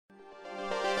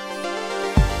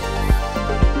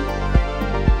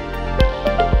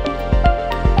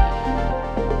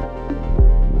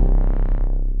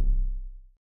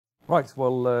Right,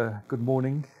 well, good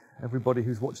morning, everybody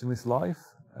who's watching this live.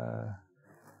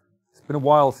 It's been a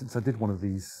while since I did one of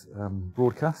these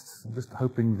broadcasts. I'm just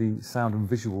hoping the sound and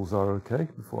visuals are okay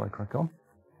before I crack on.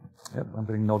 Yep, I'm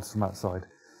getting nods from outside.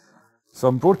 So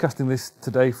I'm broadcasting this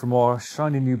today from our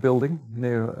shiny new building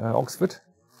near Oxford,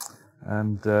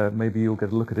 and maybe you'll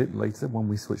get a look at it later when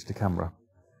we switch to camera.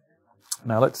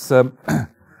 Now let's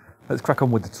crack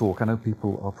on with the talk. I know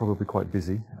people are probably quite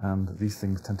busy, and these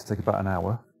things tend to take about an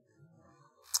hour.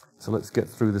 So let's get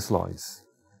through the slides.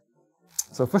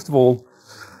 So first of all,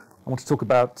 I want to talk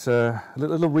about a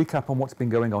little recap on what's been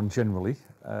going on generally,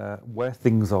 where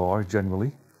things are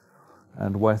generally,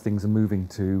 and where things are moving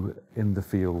to in the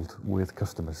field with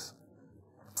customers.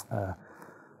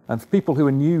 And for people who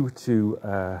are new to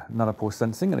nanopore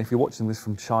sensing, and if you're watching this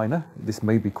from China, this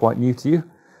may be quite new to you,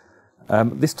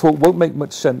 this talk won't make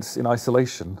much sense in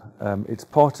isolation. It's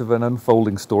part of an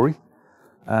unfolding story,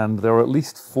 and there are at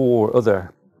least 4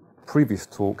 other previous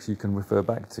talks you can refer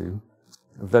back to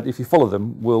that, if you follow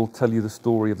them, will tell you the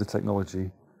story of the technology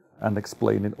and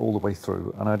explain it all the way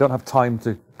through. And I don't have time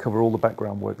to cover all the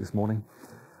background work this morning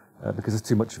because there's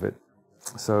too much of it.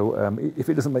 So if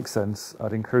it doesn't make sense,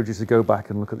 I'd encourage you to go back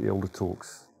and look at the older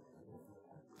talks.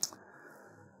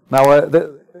 Now,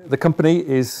 the company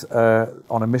is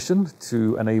on a mission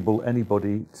to enable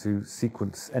anybody to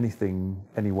sequence anything,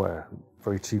 anywhere,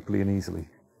 very cheaply and easily.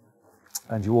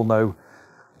 And you all know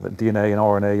that DNA and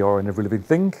RNA are in every living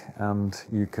thing, and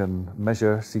you can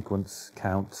measure, sequence,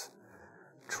 count,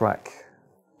 track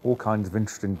all kinds of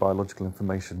interesting biological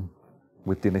information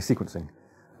with DNA sequencing.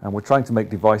 And we're trying to make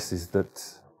devices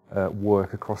that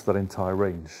work across that entire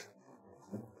range.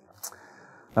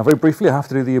 Now, very briefly, I have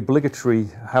to do the obligatory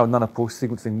how nanopore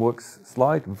sequencing works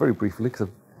slide, very briefly, because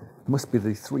it must be the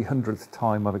 300th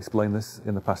time I've explained this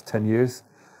in the past 10 years.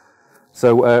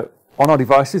 So on our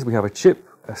devices, we have a chip,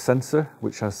 a sensor,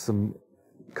 which has some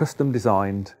custom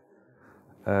designed,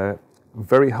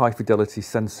 very high fidelity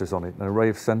sensors on it, an array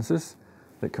of sensors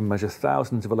that can measure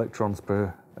thousands of electrons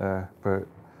per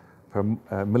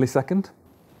millisecond.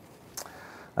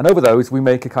 And over those, we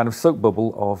make a kind of soap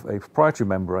bubble of a proprietary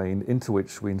membrane into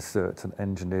which we insert an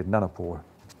engineered nanopore.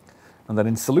 And then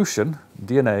in solution,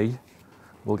 DNA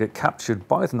will get captured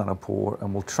by the nanopore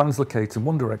and will translocate in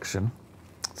one direction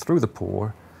through the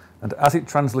pore. And as it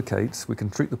translocates, we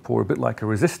can treat the pore a bit like a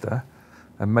resistor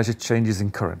and measure changes in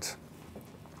current.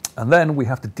 And then we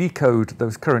have to decode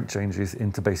those current changes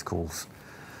into base calls.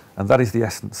 And that is the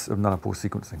essence of nanopore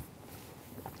sequencing.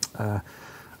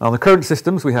 On the current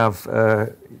systems, we have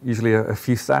usually a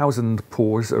few thousand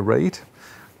pores arrayed.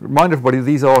 Remind everybody,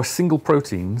 these are single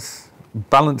proteins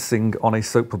balancing on a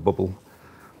soap bubble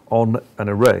on an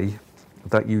array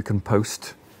that you can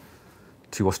post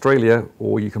to Australia,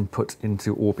 or you can put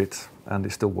into orbit, and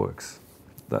it still works.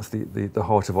 That's the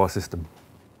heart of our system.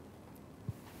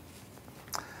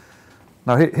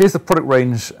 Now here's the product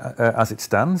range as it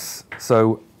stands.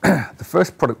 So the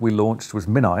first product we launched was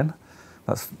MinION.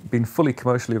 That's been fully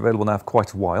commercially available now for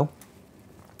quite a while,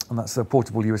 and that's a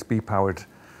portable USB powered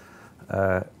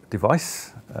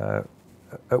device.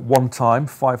 At one time,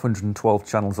 512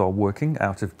 channels are working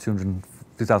out of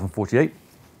 2048.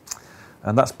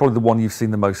 And that's probably the one you've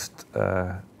seen the most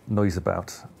noise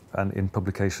about, and in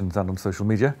publications and on social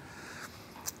media.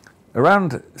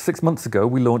 Around 6 months ago,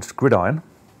 we launched GridION,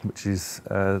 which is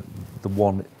the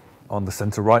one on the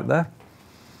center right there.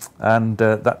 And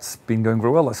that's been going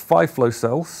very well. That's 5 flow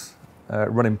cells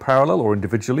run in parallel or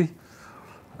individually.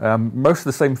 Most of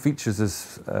the same features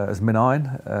as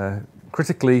MinION.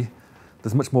 Critically,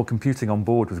 there's much more computing on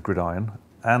board with GridION,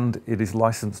 and it is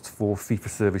licensed for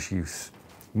fee-for-service use.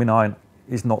 MinION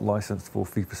is not licensed for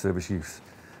fee-for-service use.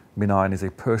 MinION is a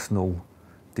personal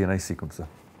DNA sequencer.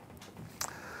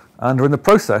 And we're in the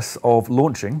process of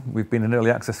launching, we've been in early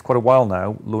access quite a while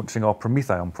now, launching our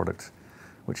PromethION product,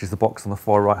 which is the box on the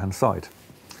far right-hand side.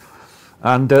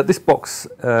 And this box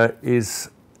is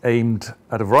aimed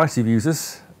at a variety of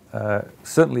users,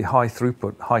 certainly high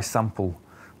throughput, high sample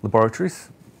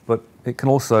laboratories, but it can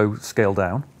also scale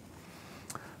down.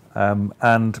 And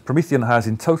PromethION has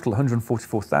in total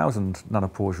 144,000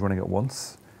 nanopores running at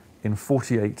once in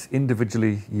 48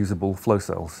 individually usable flow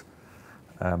cells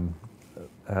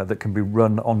that can be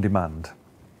run on demand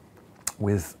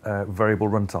with variable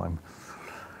runtime.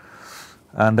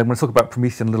 And I'm going to talk about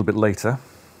PromethION a little bit later.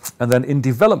 And then in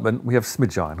development, we have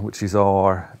SmidgION, which is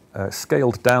our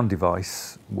scaled down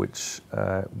device, which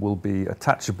will be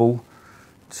attachable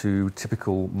to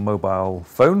typical mobile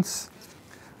phones.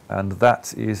 And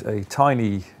that is a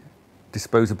tiny,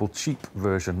 disposable, cheap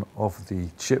version of the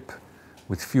chip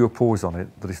with fewer pores on it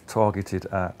that is targeted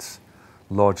at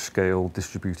large-scale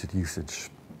distributed usage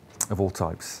of all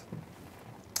types.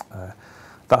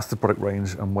 That's the product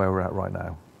range and where we're at right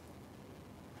now.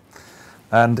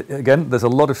 And again, there's a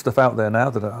lot of stuff out there now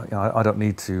that I don't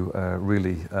need to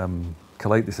really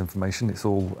collate this information. It's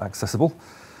all accessible.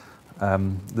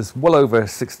 There's well over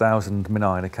 6,000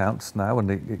 MinION accounts now,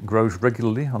 and it grows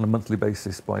regularly on a monthly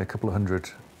basis by a couple of hundred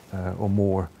or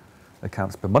more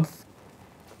accounts per month.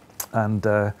 And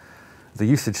the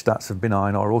usage stats of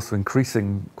MinION are also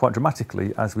increasing quite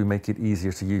dramatically as we make it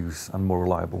easier to use and more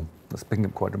reliable. That's picking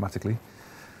up quite dramatically.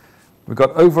 We've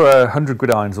got over 100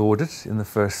 GridIONs ordered in the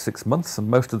first 6 months, and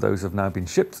most of those have now been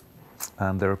shipped,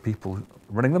 and there are people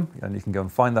running them, and you can go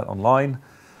and find that online,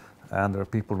 and there are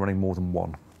people running more than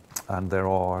one. And there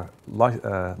are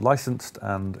licensed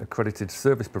and accredited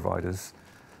service providers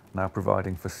now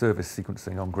providing for service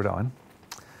sequencing on GridION.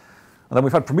 And then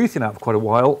we've had PromethION out for quite a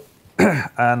while,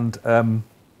 and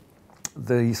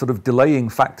the sort of delaying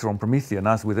factor on PromethION,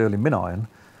 as with early MinION,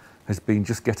 has been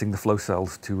just getting the flow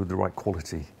cells to the right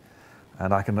quality.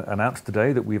 And I can announce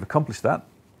today that we've accomplished that.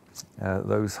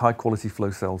 Those high quality flow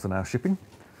cells are now shipping,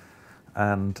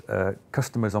 and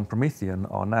customers on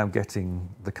PromethION are now getting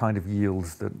the kind of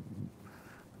yields that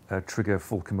trigger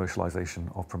full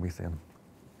commercialization of PromethION.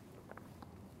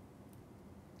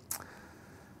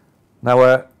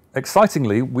 Now,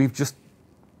 excitingly, we've just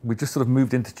sort of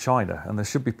moved into China, and there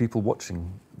should be people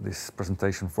watching this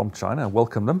presentation from China. I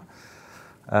welcome them.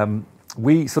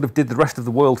 We sort of did the rest of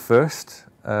the world first,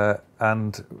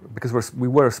 and because we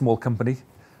were a small company,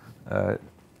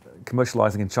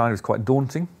 commercializing in China is quite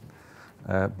daunting.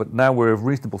 But now we're of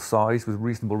reasonable size with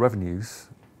reasonable revenues.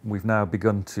 We've now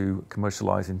begun to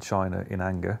commercialize in China in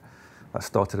anger. That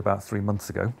started about 3 months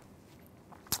ago.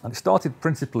 And it started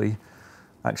principally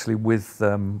actually with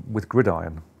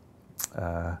GridION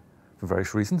for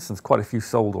various reasons. There's quite a few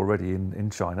sold already in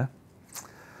China.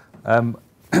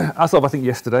 As of I think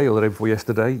yesterday or the day before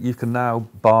yesterday, you can now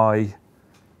buy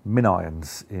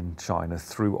MinIONs in China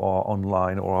through our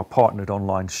online or our partnered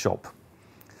online shop.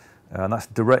 And that's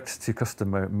direct to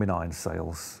customer MinION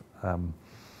sales.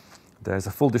 There's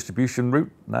a full distribution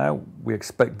route now. We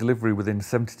expect delivery within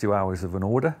 72 hours of an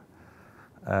order.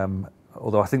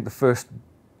 Although I think the first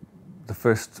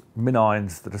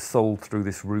MinIONs that are sold through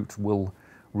this route will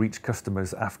reach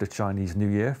customers after Chinese New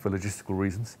Year for logistical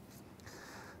reasons.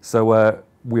 So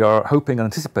we are hoping and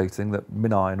anticipating that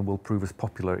MinION will prove as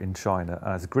popular in China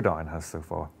as GridION has so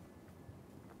far.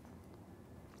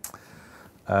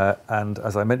 And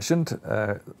as I mentioned,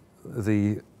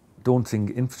 the daunting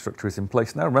infrastructure is in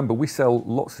place now. Remember, we sell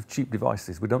lots of cheap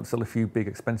devices. We don't sell a few big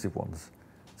expensive ones.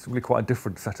 It's really quite a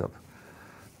different setup.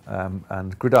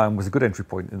 And GridION was a good entry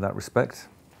point in that respect.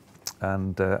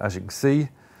 And as you can see,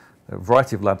 a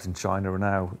variety of labs in China are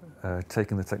now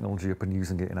taking the technology up and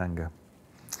using it in anger.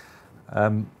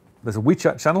 There's a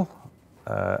WeChat channel,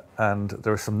 and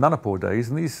there are some Nanopore days,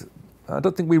 and these, I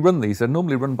don't think we run these. They're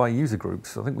normally run by user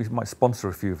groups. I think we might sponsor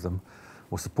a few of them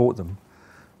or support them.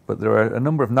 But there are a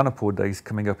number of Nanopore days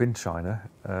coming up in China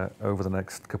over the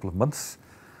next couple of months,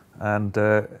 and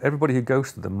everybody who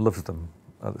goes to them loves them.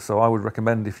 So I would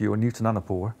recommend, if you're new to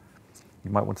Nanopore,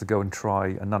 you might want to go and try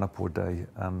a Nanopore day,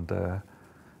 and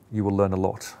you will learn a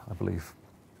lot, I believe.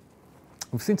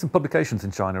 We've seen some publications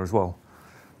in China as well,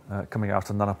 coming out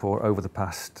on Nanopore over the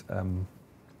past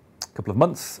couple of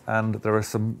months, and there are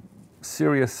some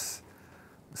serious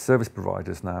service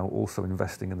providers now also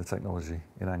investing in the technology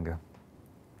in anger.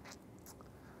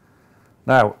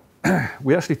 Now,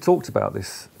 we actually talked about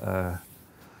this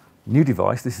new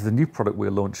device. This is a new product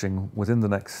we're launching within the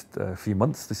next few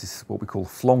months. This is what we call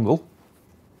Flongle,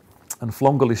 and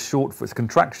Flongle is short for its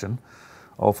contraction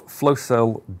of flow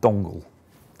cell dongle.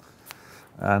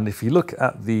 And if you look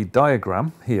at the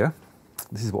diagram here,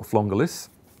 this is what Flongle is.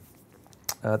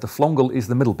 The Flongle is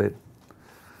the middle bit.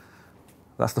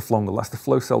 That's the Flongle, that's the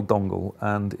flow cell dongle,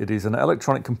 and it is an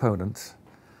electronic component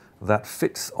that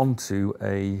fits onto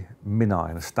a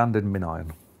MinION, a standard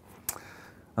MinION.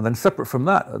 And then separate from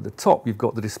that, at the top, you've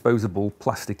got the disposable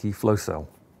plasticky flow cell.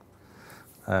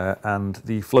 And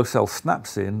the flow cell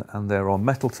snaps in, and there are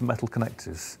metal-to-metal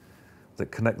connectors that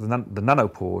connect the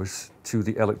nanopores to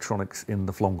the electronics in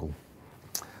the Flongle.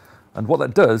 And what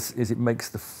that does is it makes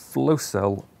the flow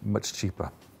cell much cheaper.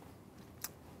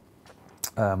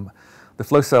 The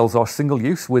flow cells are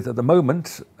single-use with, at the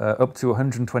moment, up to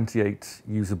 128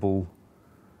 usable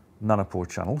nanopore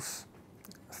channels,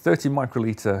 30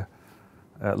 microliter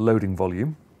loading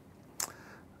volume.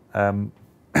 And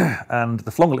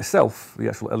the Flongle itself, the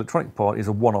actual electronic part, is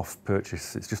a one-off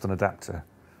purchase. It's just an adapter.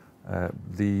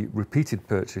 The repeated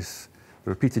purchase, the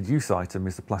repeated use item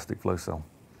is the plastic flow cell.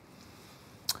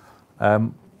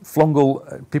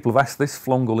 Flongle, people have asked this,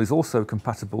 Flongle is also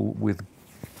compatible with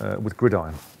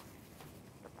GridION.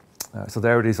 So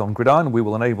there it is on GridION. We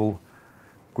will enable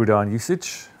GridION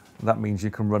usage. That means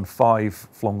you can run 5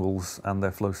 Flongles and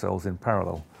their flow cells in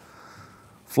parallel.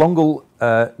 Flongle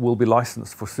will be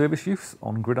licensed for service use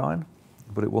on GridION,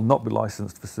 but it will not be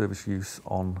licensed for service use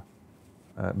on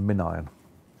MinION.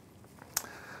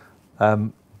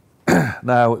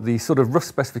 Now, the sort of rough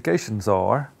specifications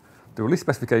are, the release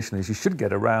specification is you should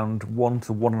get around 1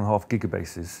 to 1.5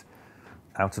 gigabases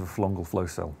out of a Flongle flow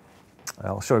cell.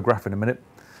 I'll show a graph in a minute.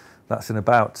 That's in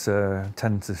about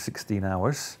 10 to 16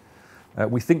 hours.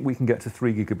 We think we can get to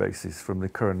 3 gigabases from the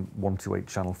current 1 to 8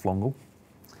 channel Flongle.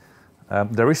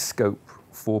 There is scope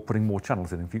for putting more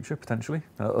channels in future, potentially,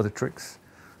 other tricks.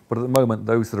 But at the moment,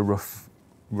 those are the rough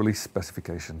release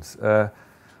specifications.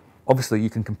 Obviously, you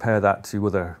can compare that to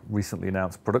other recently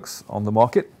announced products on the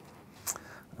market.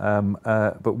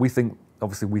 But we think,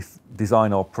 obviously, we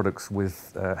design our products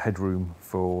with headroom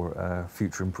for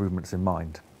future improvements in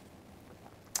mind.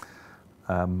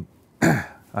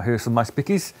 I hear some nice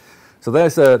pickies. So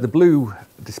there's the blue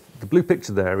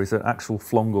picture there is an actual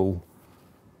Flongle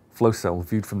flow cell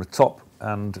viewed from the top,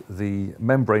 and the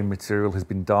membrane material has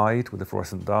been dyed with a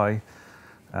fluorescent dye.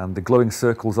 And the glowing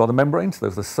circles are the membranes.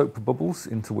 Those are the soap bubbles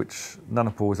into which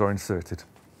nanopores are inserted.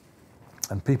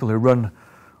 And people who run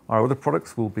our other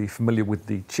products will be familiar with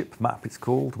the chip map, it's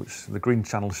called, which the green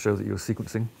channels show that you're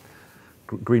sequencing.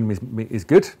 Green is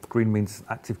good. Green means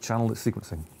active channel that's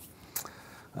sequencing.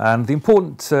 And the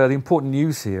important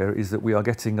news here is that we are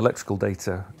getting electrical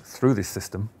data through this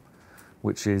system,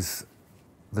 which is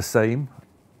the same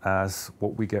as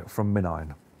what we get from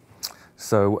MinION.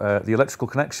 So the electrical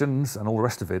connections and all the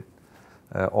rest of it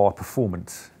are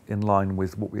performant in line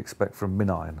with what we expect from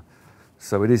MinION.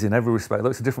 So it is in every respect, though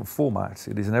it's a different format,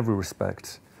 it is in every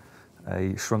respect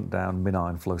a shrunk down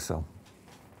MinION flow cell.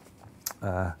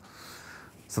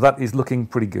 So that is looking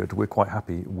pretty good. We're quite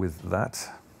happy with that.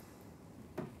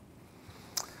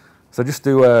 So just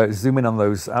to zoom in on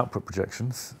those output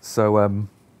projections. So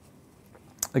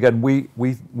again, we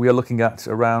are looking at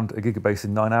around a gigabase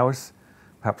in 9 hours.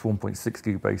 Perhaps 1.6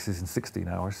 gigabases in 16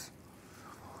 hours.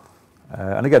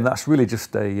 And again, that's really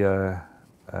just directly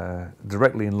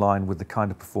in line with the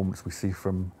kind of performance we see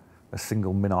from a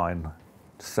single MinION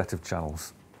set of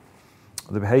channels.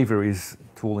 The behavior is,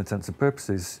 to all intents and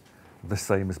purposes, the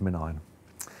same as MinION.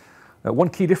 One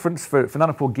key difference for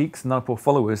Nanopore geeks and Nanopore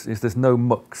followers is there's no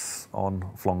mux on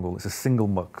Flongle. It's a single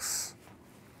mux.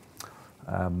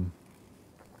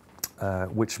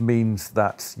 Which means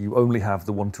that you only have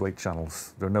the 1 to 8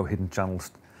 channels. There are no hidden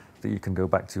channels that you can go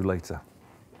back to later.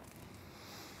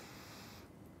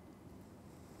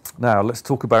 Now, let's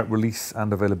talk about release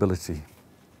and availability.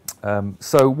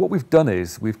 So what we've done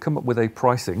is we've come up with a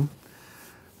pricing,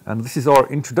 and this is our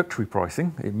introductory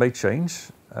pricing. It may change,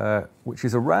 which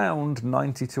is around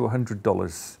 $90 to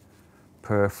 $100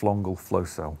 per Flongle flow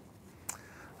cell.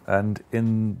 And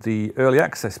in the early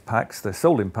access packs, they're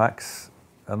sold in packs,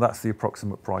 and that's the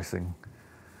approximate pricing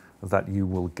that you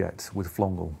will get with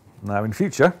Flongle. Now, in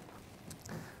future,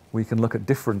 we can look at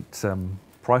different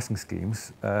pricing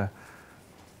schemes.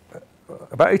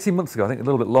 About 18 months ago, I think a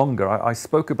little bit longer, I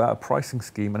spoke about a pricing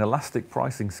scheme, an elastic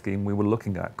pricing scheme we were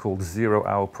looking at called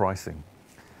zero-hour pricing.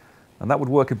 And that would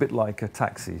work a bit like a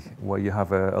taxi, where you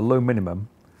have a low minimum,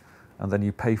 and then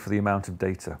you pay for the amount of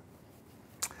data.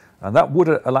 And that would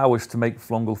allow us to make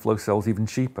Flongle flow cells even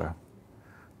cheaper,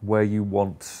 where you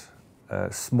want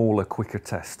smaller, quicker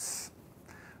tests.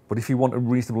 But if you want a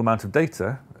reasonable amount of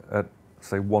data, at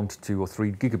say 1 to 2 or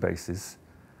 3 gigabases,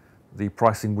 the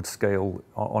pricing would scale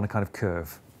on a kind of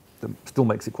curve that still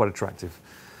makes it quite attractive.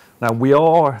 Now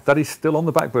that is still on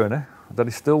the back burner, that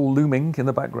is still looming in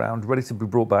the background, ready to be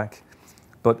brought back.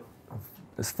 But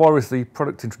as far as the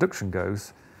product introduction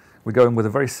goes, we're going with a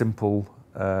very simple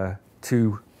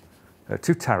two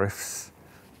tariffs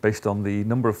based on the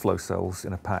number of flow cells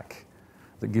in a pack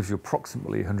that gives you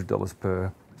approximately $100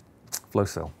 per flow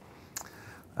cell.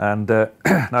 And now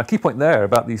a key point there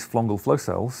about these Flongle flow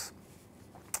cells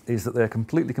is that they're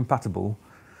completely compatible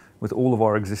with all of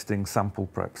our existing sample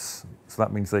preps. So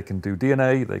that means they can do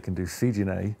DNA, they can do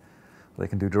cDNA, they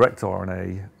can do direct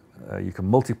RNA, you can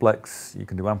multiplex, you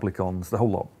can do amplicons, the whole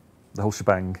lot, the whole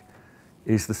shebang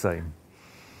is the same.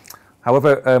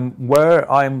 However, where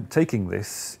I'm taking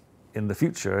this in the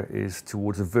future is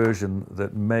towards a version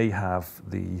that may have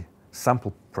the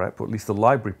sample prep, or at least the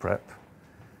library prep,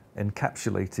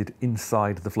 encapsulated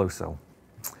inside the flow cell.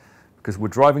 Because we're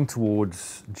driving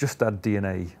towards just add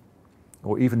DNA,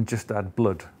 or even just add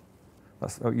blood.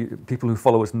 People who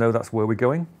follow us know that's where we're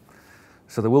going.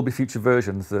 So there will be future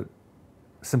versions that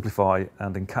simplify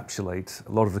and encapsulate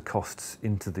a lot of the costs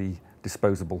into the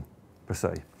disposable per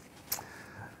se.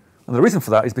 And the reason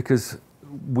for that is because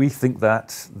we think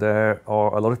that there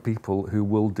are a lot of people who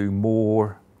will do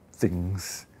more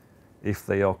things if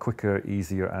they are quicker,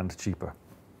 easier and cheaper.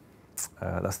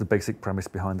 That's the basic premise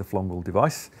behind the Flongle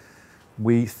device.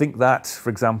 We think that, for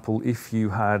example, if you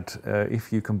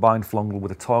combined Flongle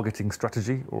with a targeting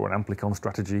strategy or an amplicon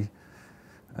strategy,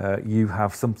 you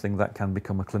have something that can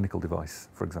become a clinical device,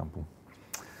 for example.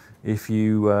 If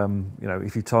you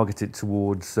target it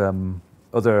towards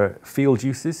other field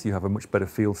uses, you have a much better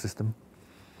field system.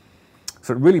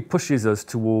 So it really pushes us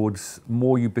towards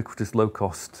more ubiquitous,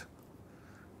 low-cost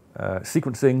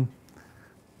sequencing,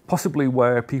 possibly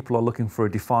where people are looking for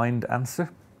a defined answer,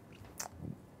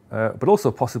 but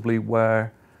also possibly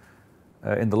where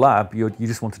in the lab you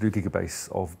just want to do gigabase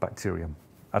of bacterium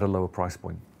at a lower price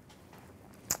point.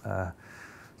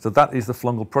 So that is the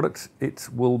Flongle product. It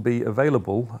will be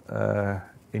available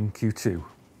in Q2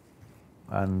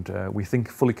 and we think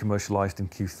fully commercialized in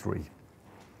Q3.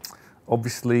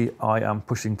 Obviously, I am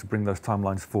pushing to bring those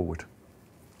timelines forward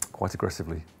quite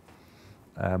aggressively.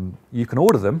 You can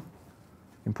order them,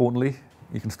 importantly,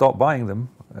 you can start buying them,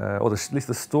 or at least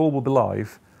the store will be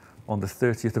live on the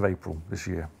 30th of April this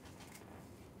year.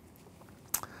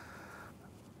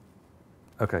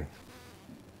 Okay.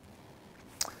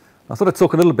 I thought I'd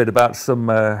talk a little bit about some,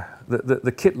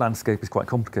 the kit landscape is quite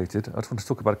complicated. I just want to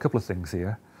talk about a couple of things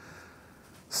here.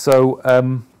 So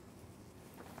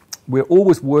we're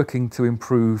always working to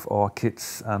improve our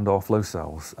kits and our flow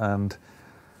cells. And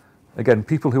again,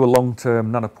 people who are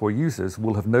long-term Nanopore users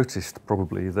will have noticed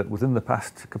probably that within the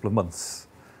past couple of months,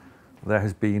 there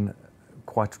has been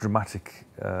quite a dramatic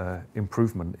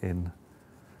improvement in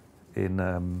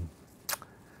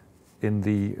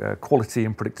the quality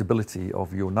and predictability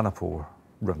of your Nanopore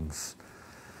runs.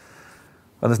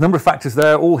 And there's a number of factors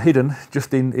there, all hidden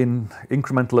just in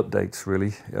incremental updates,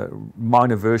 really.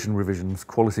 Minor version revisions,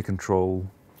 quality control,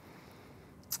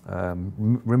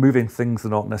 removing things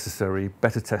that aren't necessary,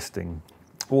 better testing.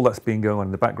 All that's been going on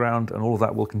in the background, and all of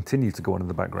that will continue to go on in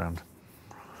the background.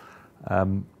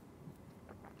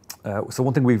 So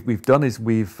one thing we've done is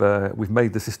we've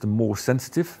made the system more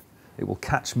sensitive. It will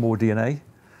catch more DNA.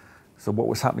 So what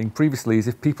was happening previously is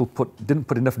if people didn't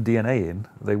put enough DNA in,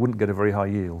 they wouldn't get a very high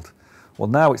yield. Well,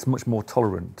 now it's much more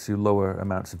tolerant to lower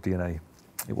amounts of DNA.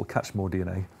 It will catch more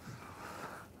DNA.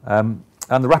 And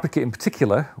the rapid kit in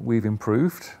particular, we've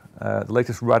improved. The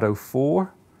latest RADO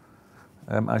 4,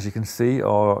 as you can see,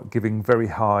 are giving very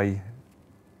high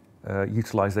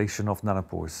utilization of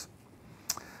nanopores.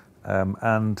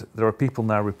 And there are people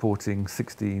now reporting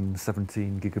 16,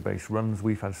 17 gigabase runs.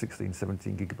 We've had 16,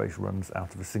 17 gigabase runs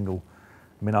out of a single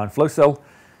MinION flow cell.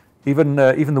 Even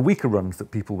the weaker runs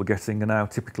that people were getting are now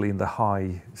typically in the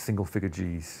high single-figure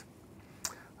Gs.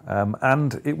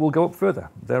 And it will go up further.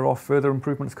 There are further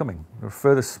improvements coming. There are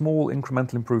further small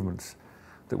incremental improvements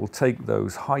that will take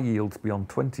those high yields beyond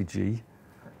 20 G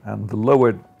and the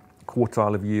lower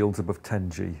quartile of yields above 10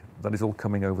 G. That is all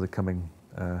coming over the coming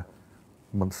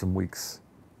months and weeks.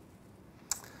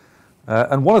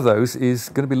 And one of those is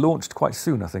going to be launched quite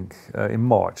soon, I think, in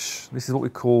March. This is what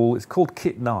it's called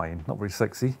Kit 9, not very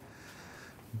sexy,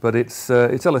 but it's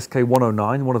LSK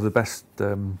 109, one of the best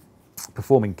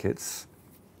performing kits.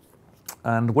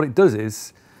 And what it does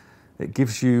is it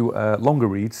gives you longer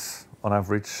reads on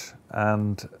average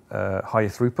and higher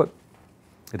throughput.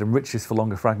 It enriches for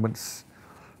longer fragments.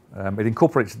 It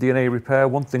incorporates DNA repair.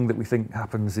 One thing that we think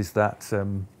happens is that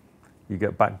you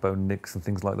get backbone nicks and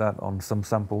things like that on some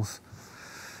samples.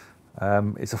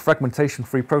 It's a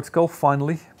fragmentation-free protocol,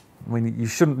 finally. I mean, you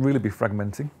shouldn't really be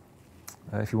fragmenting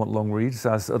if you want long reads,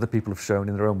 as other people have shown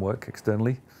in their own work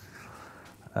externally.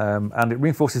 And it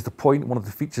reinforces the point. One of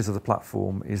the features of the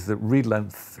platform is that read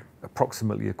length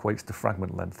approximately equates to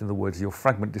fragment length. In other words, your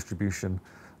fragment distribution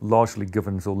largely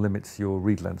governs or limits your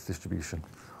read length distribution.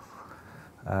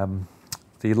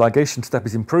 The ligation step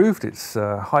is improved. It's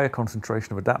a higher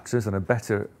concentration of adapters and a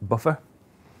better buffer.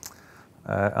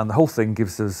 And the whole thing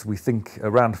gives us, we think,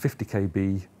 around 50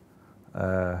 kb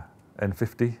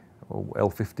N50 or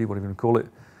L50, whatever you want to call it,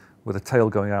 with a tail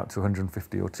going out to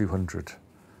 150 or 200.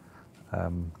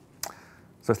 So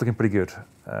it's looking pretty good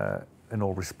in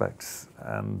all respects.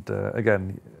 And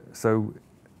again, so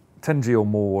 10 G or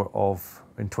more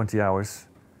in 20 hours,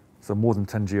 so more than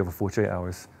 10 G over 48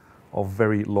 hours of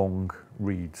very long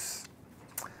reads.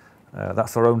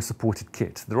 That's our own supported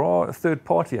kit. There are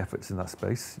third-party efforts in that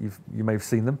space. You may have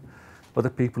seen them. Other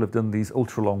people have done these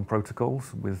ultra-long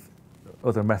protocols with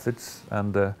other methods,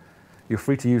 and you're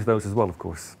free to use those as well, of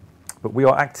course. But we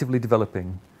are actively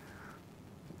developing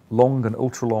long and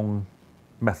ultra-long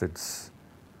methods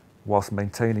whilst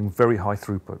maintaining very high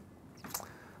throughput.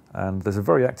 And there's a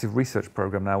very active research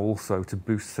program now also to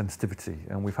boost sensitivity.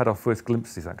 And we've had our first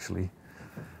glimpses, actually,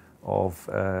 of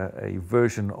a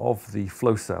version of the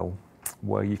flow cell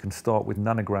where you can start with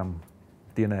nanogram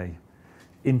DNA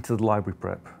into the library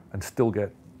prep and still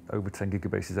get over 10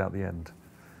 gigabases out the end.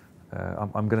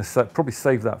 I'm going to probably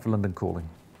save that for London Calling.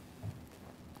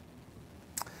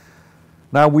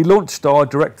 Now, we launched our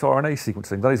direct RNA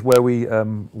sequencing. That is where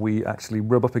we actually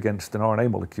rub up against an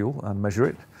RNA molecule and measure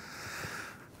it.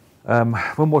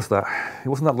 When was that? It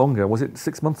wasn't that long ago. Was it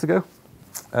 6 months ago?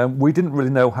 We didn't really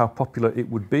know how popular it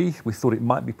would be. We thought it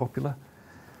might be popular.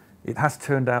 It has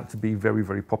turned out to be very,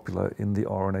 very popular in the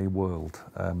RNA world.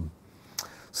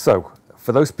 So,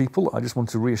 for those people, I just want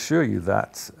to reassure you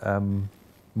that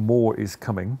more is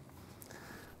coming.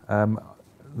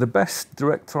 The best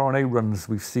direct RNA runs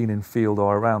we've seen in field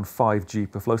are around 5G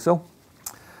per flow cell.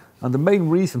 And the main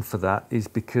reason for that is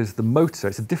because the motor,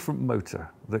 it's a different motor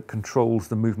that controls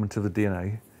the movement of the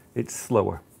DNA. It's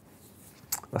slower.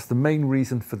 That's the main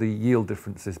reason for the yield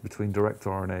differences between direct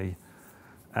RNA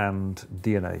and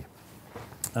DNA.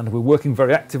 And we're working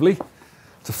very actively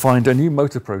to find a new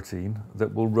motor protein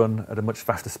that will run at a much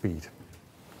faster speed.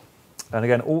 And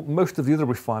again, most of the other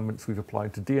refinements we've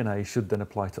applied to DNA should then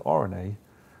apply to RNA,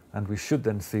 and we should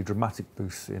then see dramatic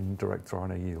boosts in direct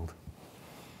RNA yield.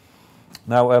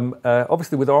 Now,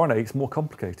 obviously with RNA it's more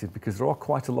complicated because there are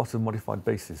quite a lot of modified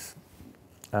bases.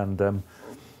 And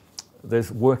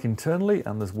there's work internally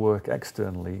and there's work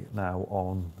externally now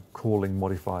on calling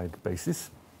modified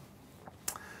bases.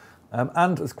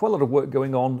 And there's quite a lot of work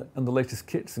going on in the latest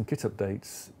kits and kit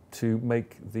updates to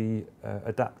make the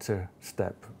adapter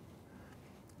step,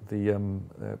 the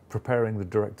preparing the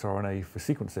direct RNA for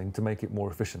sequencing, to make it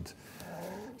more efficient.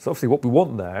 So obviously what we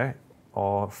want there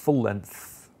are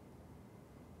full-length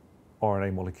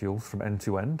RNA molecules from end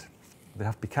to end. They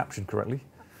have to be captured correctly.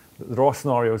 There are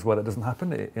scenarios where that doesn't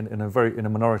happen in a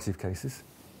minority of cases.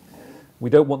 We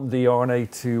don't want the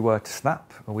RNA to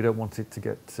snap, and we don't want it to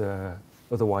get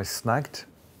otherwise snagged.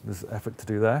 There's effort to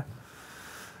do there.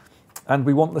 And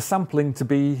we want the sampling to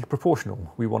be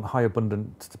proportional. We want high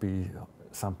abundant to be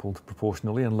sampled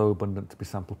proportionally and low abundant to be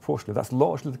sampled proportionally. That's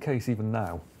largely the case even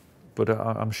now, but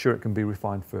I'm sure it can be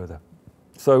refined further.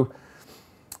 So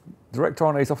direct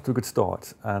RNA is off to a good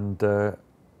start, and there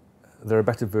are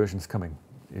better versions coming,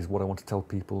 is what I want to tell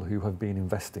people who have been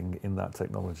investing in that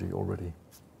technology already.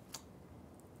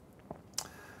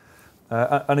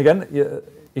 And again,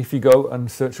 if you go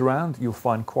and search around, you'll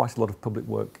find quite a lot of public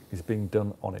work is being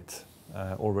done on it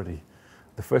already.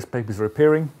 The first papers are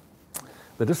appearing.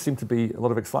 There does seem to be a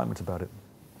lot of excitement about it.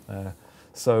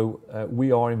 So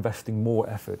we are investing more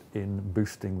effort in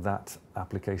boosting that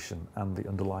application and the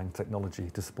underlying technology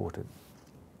to support it.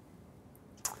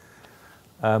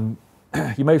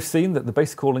 You may have seen that the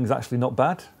base calling is actually not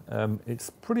bad. It's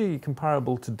pretty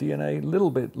comparable to DNA, a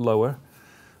little bit lower.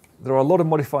 There are a lot of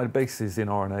modified bases in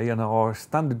RNA, and our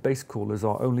standard base callers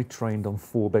are only trained on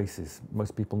 4 bases.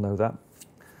 Most people know that.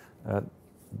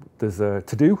 There's a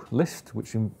to-do list,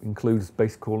 which includes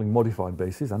base calling modified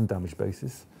bases and damaged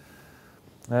bases.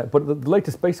 But the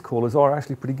latest base callers are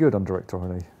actually pretty good on direct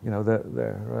RNA. You know,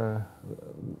 they're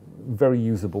very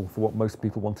usable for what most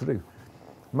people want to do.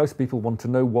 Most people want to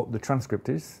know what the transcript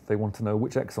is. They want to know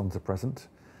which exons are present.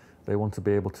 They want to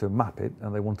be able to map it,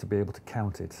 and they want to be able to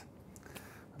count it.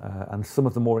 And some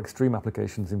of the more extreme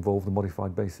applications involve the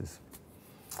modified bases.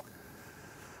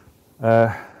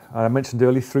 I mentioned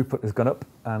earlier, throughput has gone up,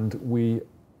 and we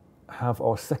have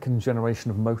our 2nd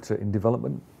generation of motor in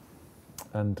development.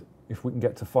 And if we can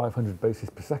get to 500 bases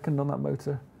per second on that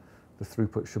motor, the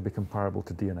throughput should be comparable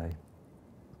to DNA.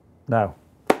 Now,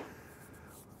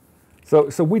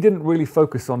 so we didn't really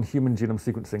focus on human genome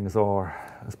sequencing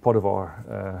as part of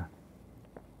our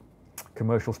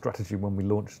commercial strategy when we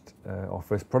launched our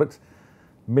first product.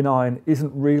 MinION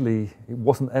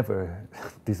wasn't ever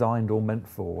designed or meant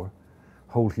for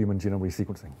whole human genome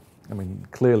resequencing. I mean,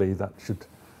 clearly that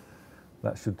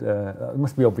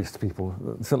must be obvious to people.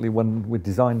 Certainly when we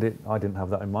designed it, I didn't have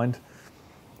that in mind.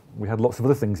 We had lots of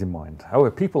other things in mind.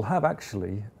 However, people have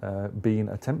actually been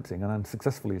attempting, and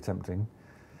unsuccessfully attempting,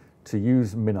 to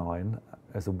use MinION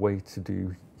as a way to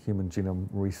do human genome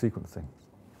resequencing.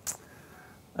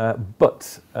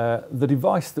 But the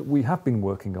device that we have been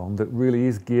working on that really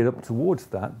is geared up towards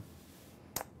that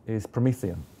is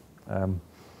PromethION.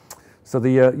 So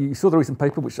you saw the recent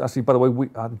paper, which actually, by the way,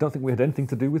 I don't think we had anything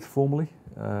to do with formally,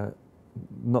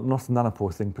 not a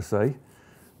nanopore thing per se.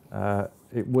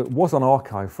 It was on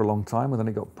archive for a long time, and then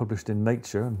it got published in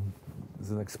Nature, and there's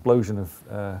an explosion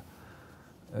of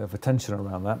of attention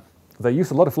around that. They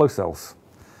use a lot of flow cells.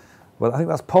 Well, I think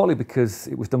that's partly because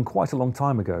it was done quite a long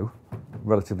time ago,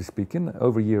 relatively speaking,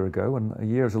 over a year ago, and a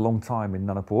year is a long time in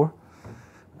nanopore.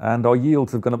 And our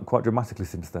yields have gone up quite dramatically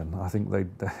since then. I think they'd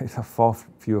have far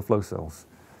fewer flow cells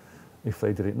if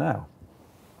they did it now.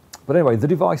 But anyway, the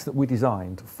device that we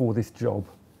designed for this job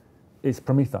is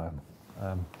PromethION.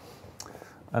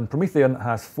 And PromethION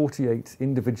has 48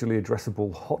 individually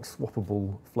addressable hot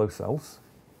swappable flow cells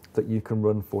that you can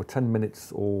run for 10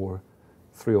 minutes or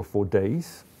 3 or 4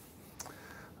 days.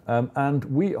 And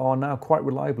we are now quite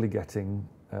reliably getting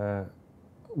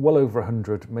well over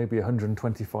 100, maybe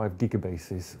 125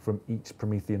 gigabases from each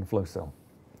PromethION flow cell.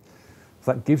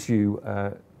 So that gives you,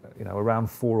 around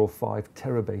 4 or 5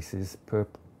 terabases per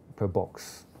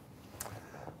box.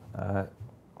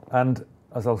 And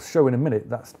as I'll show in a minute,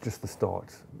 that's just the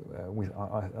start.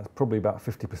 That's probably about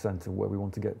 50% of where we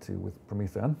want to get to with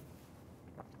PromethION.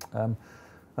 And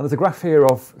there's a graph here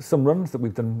of some runs that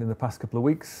we've done in the past couple of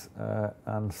weeks,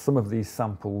 and some of these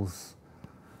samples,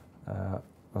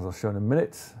 as I'll show in a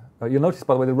minute. You'll notice,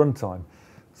 by the way, the runtime.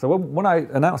 So when I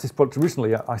announced this product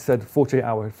originally, I said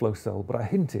 48-hour flow cell, but I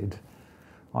hinted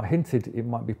it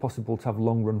might be possible to have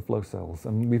long-run flow cells,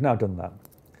 and we've now done that.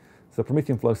 So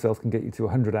PromethION flow cells can get you to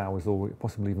 100 hours or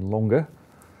possibly even longer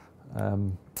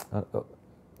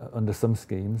under some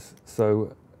schemes.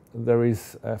 So there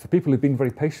is, for people who've been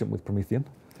very patient with PromethION,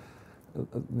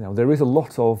 there is a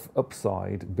lot of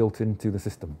upside built into the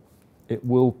system. It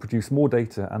will produce more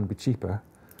data and be cheaper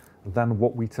than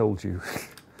what we told you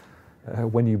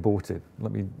when you bought it.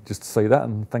 Let me just say that,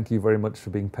 and thank you very much for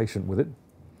being patient with it.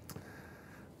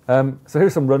 So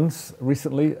here's some runs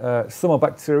recently. Some are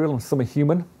bacterial and some are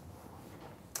human.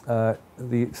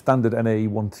 The standard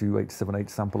NA12878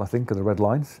 sample, I think, are the red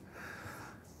lines.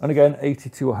 And again, 80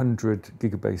 to 100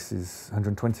 gigabases,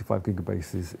 125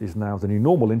 gigabases is now the new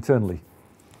normal internally.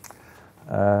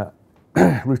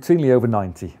 Routinely over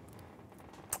 90.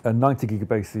 And 90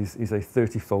 gigabases is a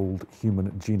 30-fold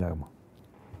human genome.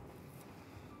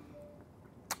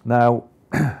 Now,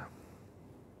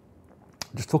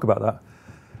 just talk about that.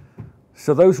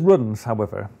 So those runs,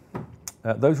 however,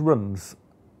 those runs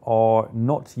are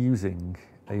not using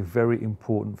a very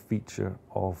important feature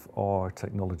of our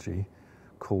technology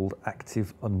called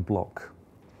active unblock.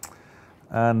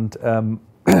 And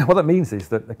what that means is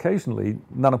that occasionally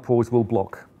nanopores will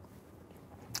block.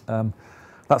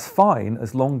 That's fine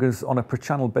as long as on a per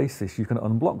channel basis you can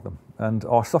unblock them. And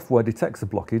our software detects a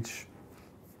blockage,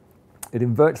 it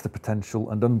inverts the potential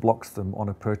and unblocks them on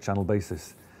a per channel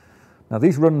basis. Now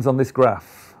these runs on this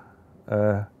graph,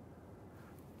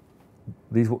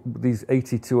 these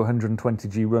 80 to 120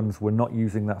 G runs were not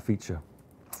using that feature.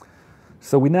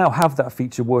 So we now have that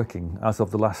feature working as of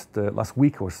the last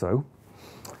week or so.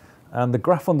 And the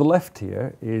graph on the left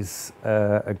here is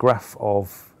a graph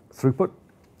of throughput,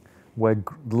 where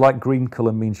the light green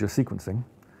color means you're sequencing.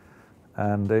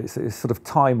 And it's sort of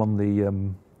time on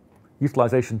the,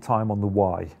 utilization time on the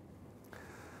Y,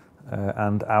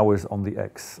 and hours on the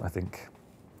X, I think.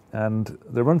 And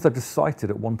the runs I've just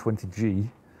cited at 120G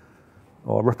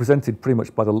are represented pretty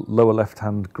much by the lower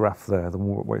left-hand graph there, the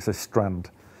one where it says strand.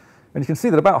 And you can see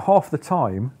that about half the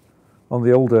time on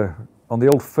the old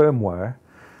firmware,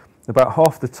 about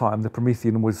half the time the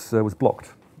PromethION was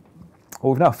blocked.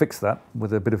 Well, we've now fixed that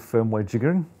with a bit of firmware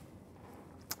jiggering,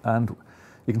 and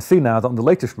you can see now that on the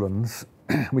latest runs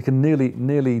we can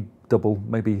nearly double,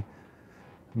 maybe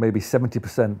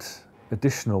 70%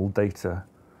 additional data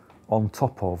on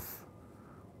top of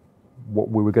what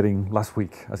we were getting last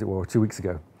week, as it were, or 2 weeks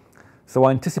ago. So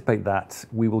I anticipate that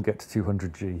we will get to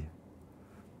 200G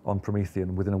on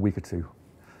PromethION within a week or two.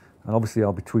 And obviously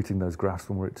I'll be tweeting those graphs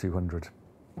when we're at 200.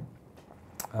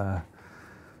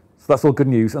 So that's all good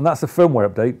news. And that's a firmware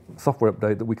update, software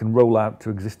update that we can roll out to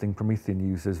existing PromethION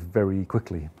users very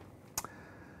quickly.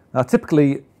 Now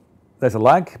typically there's a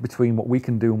lag between what we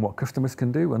can do and what customers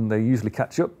can do, and they usually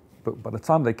catch up. But by the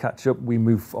time they catch up, we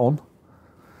move on.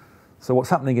 So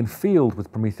what's happening in field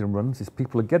with PromethION runs is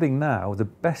people are getting now the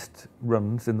best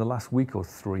runs in the last week or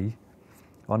 3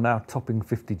 are now topping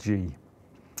 50G.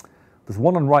 There's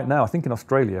one on right now, I think in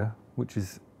Australia, which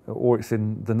is, or it's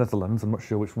in the Netherlands, I'm not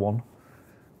sure which one,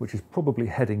 which is probably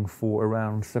heading for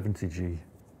around 70G,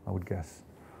 I would guess.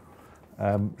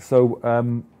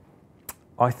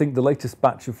 I think the latest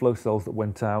batch of flow cells that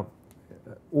went out,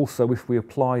 also if we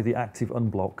apply the active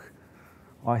unblock,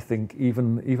 I think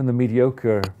even the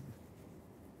mediocre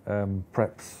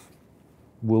preps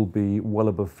will be well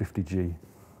above 50G.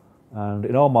 And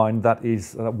in our mind, that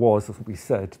was, as we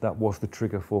said, that was the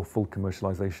trigger for full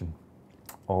commercialization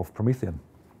of PromethION.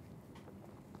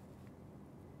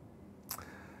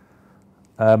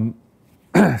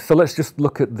 So let's just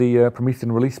look at the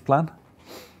PromethION release plan.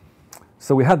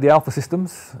 So we had the alpha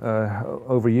systems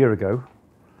over a year ago,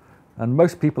 and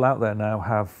most people out there now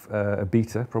have a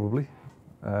beta, probably,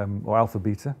 or alpha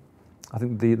beta. I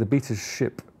think the betas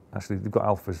ship, actually they've got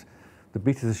alphas. The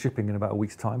betas are shipping in about a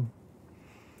week's time.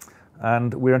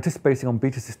 And we're anticipating on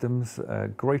beta systems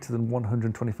greater than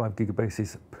 125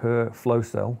 gigabases per flow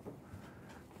cell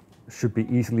should be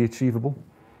easily achievable.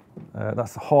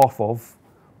 That's half of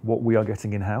what we are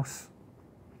getting in-house.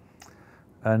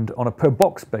 And on a per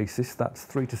box basis, that's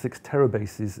 3 to 6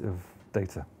 terabases of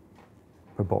data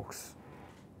per box.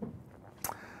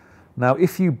 Now,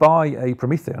 if you buy a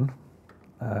PromethION,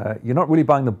 you're not really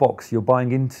buying the box, you're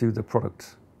buying into the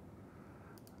product.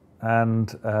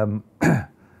 And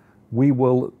we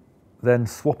will then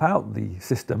swap out the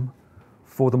system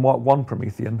for the Mark I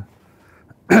PromethION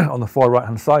on the far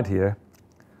right-hand side here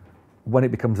when it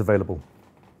becomes available.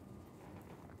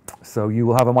 So you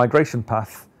will have a migration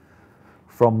path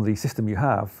from the system you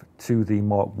have to the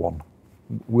Mark I.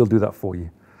 We'll do that for you.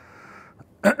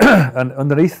 And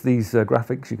underneath these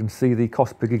graphics, you can see the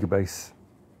cost per gigabase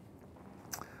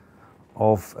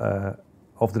of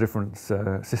the different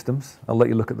systems. I'll let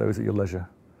you look at those at your leisure.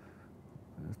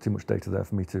 There's too much data there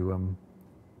for me to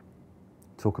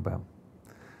talk about.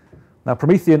 Now,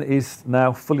 PromethION is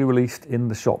now fully released in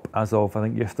the shop as of, I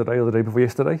think, yesterday or the day before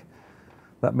yesterday.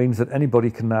 That means that anybody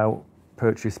can now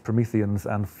purchase PromethIONs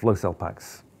and flow cell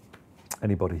packs.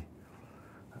 Anybody.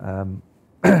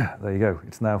 There you go.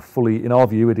 It's now fully, in our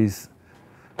view, it is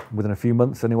within a few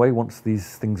months anyway. Once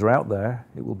these things are out there,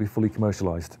 it will be fully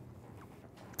commercialized,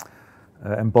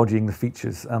 embodying the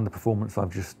features and the performance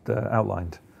I've just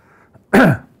outlined.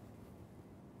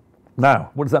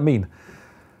 Now, what does that mean?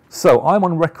 So I'm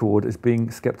on record as being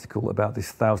skeptical about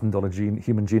this $1,000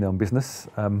 human genome business.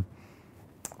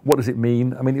 What does it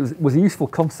mean? I mean, it was a useful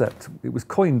concept. It was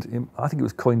coined, I think it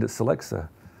was coined at Solexa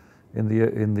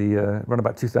around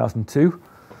about 2002.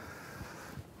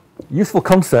 Useful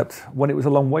concept when it was a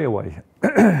long way away.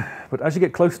 But as you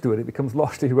get close to it, it becomes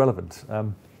largely irrelevant.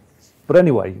 But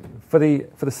anyway, for the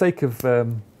sake of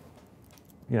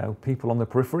people on the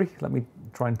periphery, let me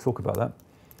try and talk about that.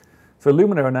 So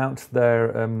Illumina announced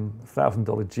their $1,000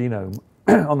 genome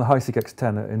on the HiSeq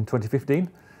X10 in 2015.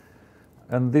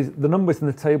 And the numbers in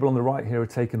the table on the right here are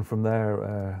taken from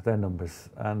their numbers.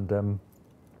 And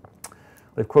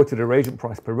they've quoted a reagent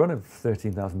price per run of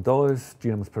 $13,000,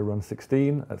 genomes per run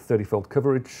 16 at 30-fold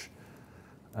coverage.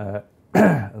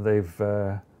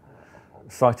 They've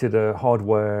cited a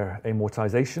hardware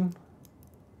amortization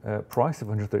price of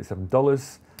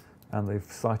 $137, and they've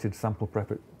cited sample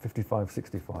prep at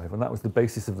 $55.65, and that was the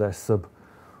basis of their sub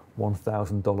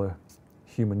 $1,000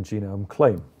 human genome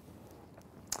claim.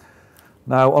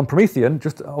 Now on PromethION,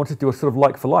 I want to do a sort of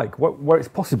like for like, where it's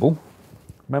possible.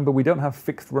 Remember, we don't have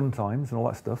fixed run times and all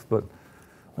that stuff, but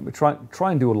let me try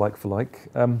and do a like for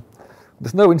like.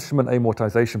 There's no instrument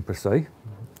amortization per se,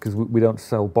 because we don't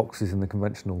sell boxes in the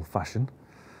conventional fashion.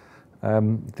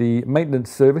 The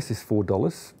maintenance service is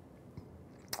 $4.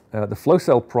 The flow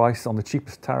cell price on the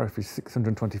cheapest tariff is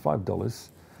 $625.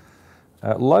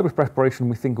 Library preparation,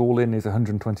 we think all in is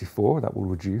 $124. That will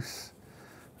reduce.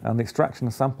 And the extraction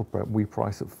and sample prep we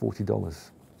price at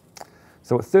 $40.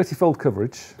 So at 30-fold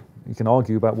coverage, you can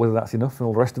argue about whether that's enough and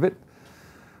all the rest of it.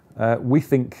 We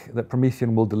think that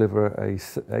PromethION will deliver a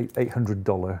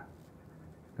 $800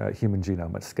 human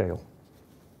genome at scale.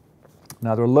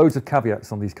 Now, there are loads of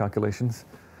caveats on these calculations,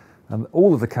 and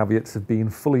all of the caveats have been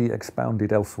fully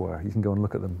expounded elsewhere. You can go and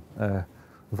look at them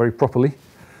very properly.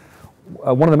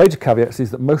 One of the major caveats is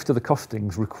that most of the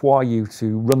costings require you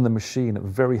to run the machine at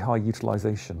very high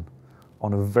utilization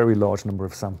on a very large number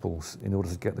of samples in order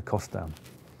to get the cost down.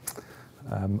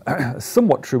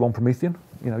 Somewhat true on PromethION.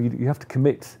 You have to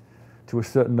commit to a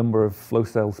certain number of flow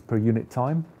cells per unit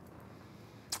time,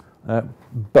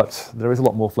 but there is a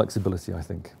lot more flexibility, I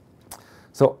think.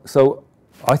 So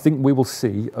I think we will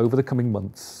see over the coming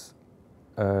months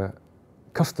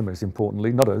customers,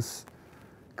 importantly, not us,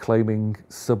 claiming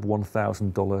sub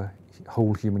 $1,000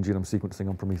 whole human genome sequencing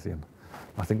on PromethION.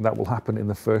 I think that will happen in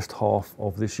the first half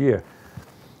of this year.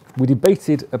 We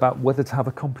debated about whether to have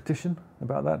a competition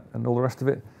about that and all the rest of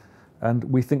it, and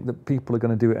we think that people are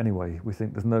going to do it anyway. We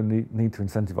think there's no need to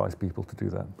incentivize people to do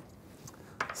that.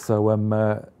 So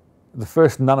the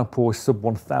first nanopore sub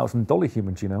 $1,000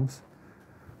 human genomes,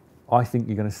 I think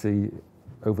you're going to see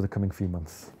over the coming few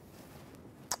months,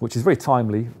 which is very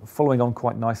timely, following on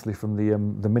quite nicely from the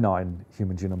MinION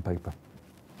human genome paper.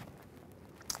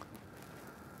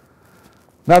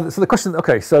 Now, so the question,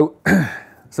 okay, so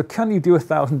can you do a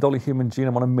 $1,000 human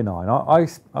genome on a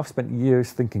MinION? I've spent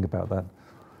years thinking about that.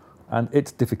 And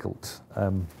it's difficult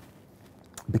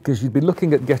because you'd be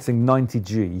looking at getting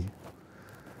 90G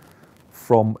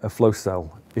from a flow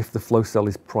cell if the flow cell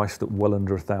is priced at well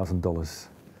under $1,000.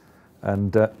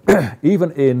 And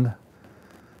even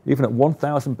at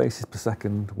 1,000 bases per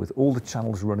second, with all the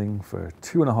channels running for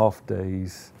 2.5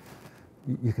 days,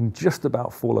 you can just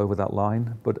about fall over that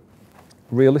line. But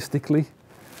realistically,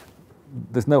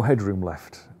 there's no headroom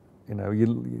left. You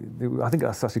know, I think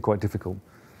that's actually quite difficult.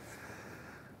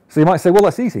 So you might say, well,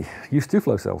 that's easy. Use 2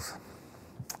 flow cells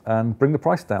and bring the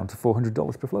price down to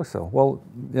 $400 per flow cell. Well,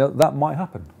 you know, that might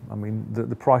happen. I mean,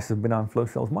 the price of MinION flow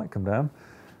cells might come down.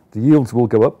 The yields will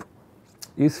go up.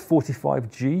 Is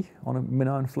 45G on a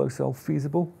MinION flow cell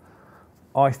feasible?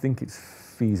 I think it's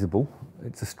feasible.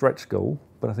 It's a stretch goal,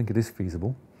 but I think it is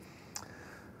feasible.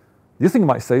 The other thing you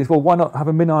might say is, well, why not have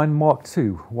a MinION Mark II?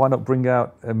 Why not bring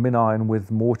out a MinION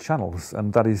with more channels?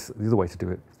 And that is the other way to do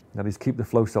it. That is, keep the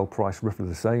flow cell price roughly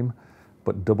the same,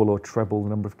 but double or treble the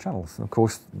number of channels. And of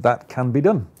course, that can be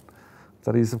done.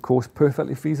 That is, of course,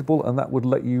 perfectly feasible, and that would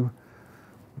let you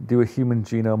do a human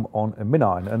genome on a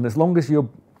MinION. And as long as the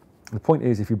point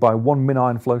is, if you buy one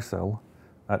MinION flow cell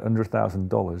at under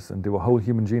 $1,000 and do a whole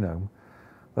human genome,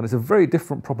 then it's a very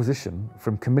different proposition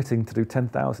from committing to do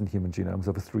 10,000 human genomes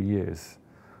over 3 years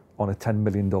on a $10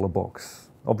 million box,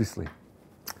 obviously.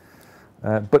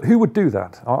 But who would do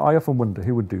that? I often wonder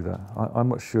who would do that. I'm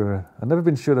not sure. I've never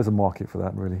been sure there's a market for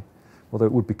that, really, although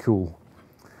it would be cool.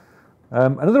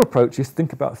 Another approach is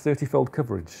think about 30-fold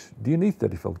coverage. Do you need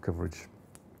 30-fold coverage?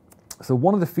 So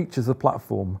one of the features of the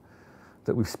platform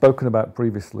that we've spoken about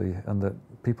previously and that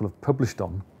people have published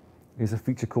on is a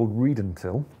feature called read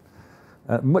until,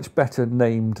 much better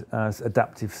named as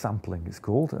adaptive sampling, it's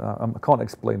called. I can't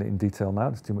explain it in detail now,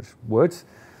 it's too much words.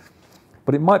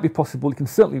 But it might be possible, it can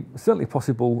certainly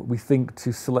possible, we think,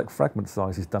 to select fragment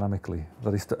sizes dynamically,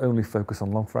 that is to only focus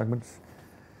on long fragments.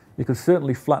 You can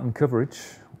certainly flatten coverage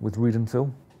with read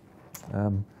until.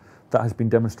 That has been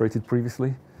demonstrated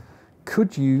previously.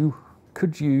 Could you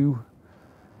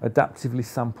adaptively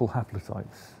sample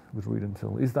haplotypes with read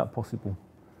until? Is that possible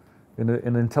in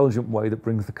an intelligent way that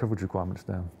brings the coverage requirements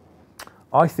down?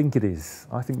 I think it is.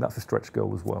 I think that's a stretch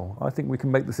goal as well. I think we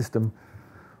can make the system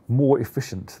more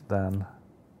efficient than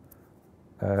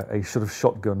a sort of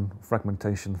shotgun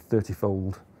fragmentation,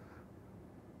 30-fold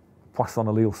Poisson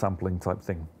allele sampling type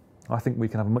thing. I think we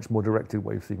can have a much more directed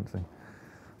way of sequencing.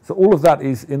 So all of that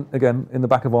is, again, in the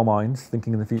back of our minds,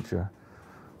 thinking in the future.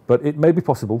 But it may be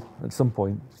possible at some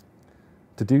point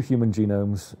to do human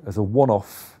genomes as a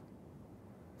one-off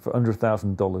for under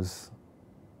 $1,000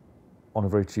 on a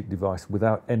very cheap device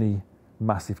without any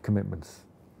massive commitments.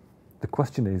 The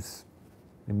question is,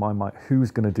 in my mind,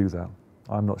 who's going to do that?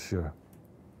 I'm not sure.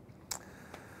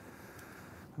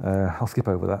 I'll skip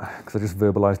over that because I just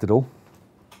verbalized it all.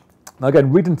 Now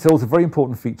again, read until is a very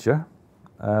important feature.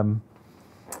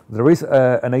 There is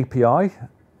an API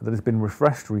that has been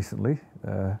refreshed recently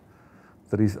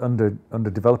that is under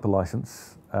developer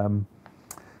license.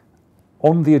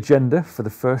 On the agenda for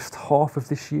the first half of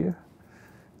this year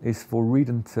is for read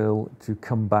until to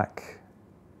come back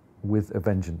with a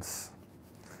vengeance.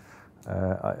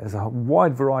 There's a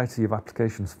wide variety of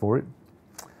applications for it,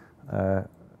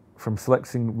 from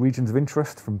selecting regions of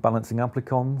interest, from balancing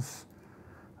amplicons,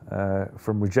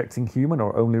 from rejecting human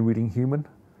or only reading human.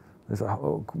 There's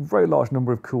a very large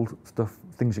number of cool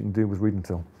things you can do with read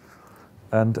until.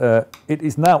 And it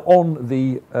is now on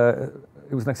the,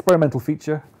 it was an experimental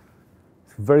feature.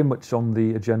 It's very much on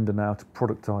the agenda now to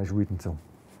productize read until.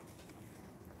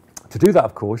 To do that,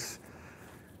 of course,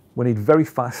 we need very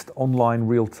fast online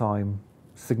real-time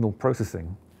signal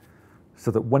processing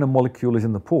so that when a molecule is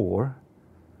in the pore,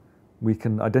 we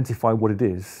can identify what it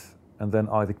is and then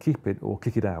either keep it or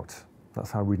kick it out.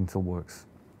 That's how read until works.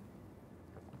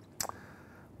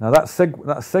 Now that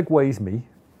segues me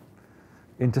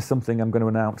into something I'm going to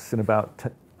announce in about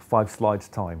 5 slides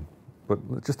time.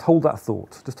 But just hold that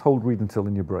thought. Just hold read until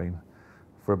in your brain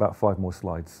for about 5 more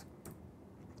slides.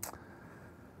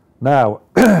 Now,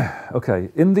 okay,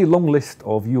 in the long list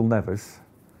of you'll nevers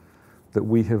that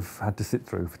we have had to sit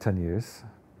through for 10 years,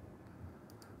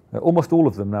 almost all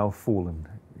of them now have fallen.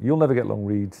 You'll never get long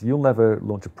reads, you'll never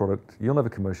launch a product, you'll never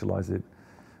commercialize it,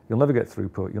 you'll never get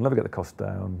throughput, you'll never get the cost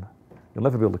down, you'll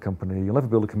never build a company, you'll never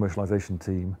build a commercialization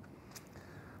team.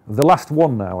 The last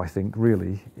one now, I think,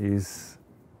 really, is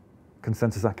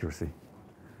consensus accuracy.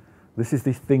 This is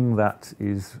the thing that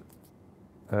is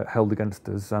held against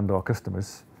us and our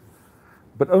customers,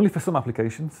 but only for some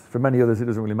applications. For many others, it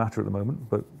doesn't really matter at the moment,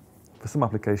 but for some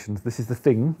applications, this is the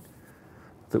thing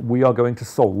that we are going to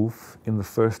solve in the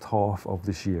first half of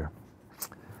this year.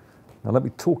 Now let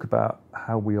me talk about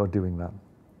how we are doing that.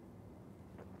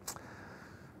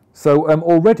 So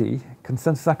already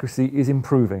consensus accuracy is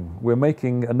improving. We're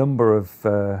making a number of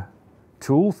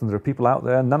tools, and there are people out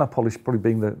there, nanopolish probably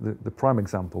being the prime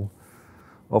example,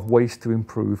 of ways to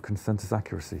improve consensus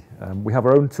accuracy. We have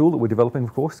our own tool that we're developing,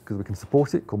 of course, because we can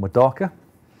support it, called Medaka.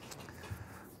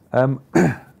 And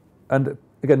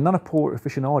again, nanopore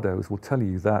aficionados will tell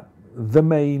you that the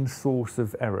main source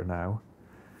of error now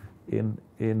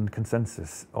in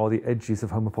consensus are the edges of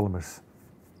homopolymers.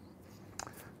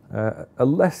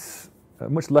 A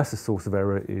much lesser source of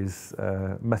error is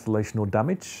methylation or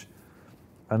damage,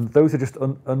 and those are just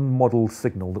unmodeled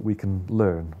signal that we can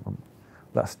learn.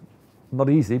 That's not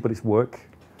easy, but it's work.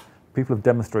 People have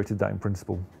demonstrated that in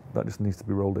principle. That just needs to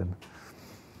be rolled in.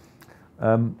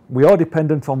 We are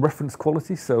dependent on reference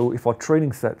quality, so if our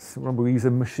training sets, remember we use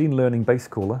a machine learning base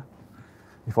caller,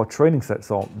 if our training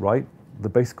sets aren't right, the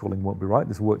base calling won't be right.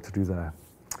 There's work to do there.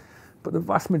 But the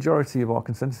vast majority of our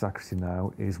consensus accuracy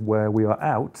now is where we are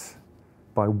out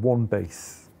by one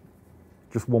base,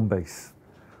 just one base.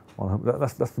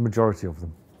 That's the majority of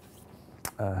them.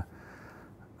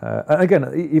 And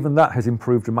again, even that has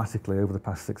improved dramatically over the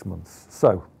past 6 months.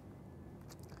 So,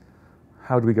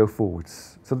 how do we go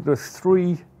forwards? So there's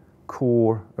 3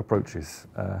 core approaches.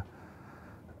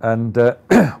 And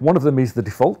one of them is the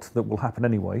default that will happen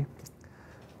anyway,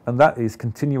 and that is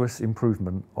continuous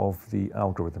improvement of the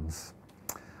algorithms.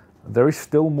 There is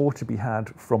still more to be had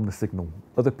from the signal.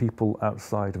 Other people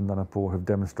outside of Nanopore have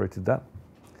demonstrated that.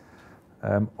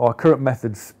 Our current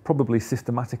methods probably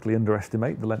systematically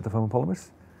underestimate the length of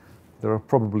homopolymers. There are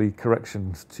probably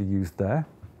corrections to use there.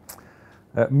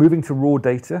 Moving to raw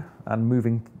data and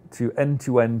moving to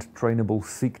end-to-end trainable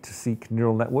seek-to-seek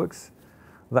neural networks,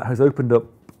 that has opened up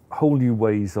whole new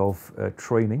ways of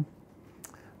training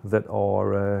that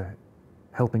are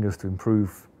helping us to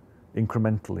improve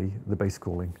incrementally the base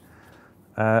calling.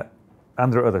 And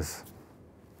there are others.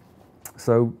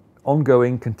 So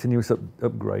ongoing continuous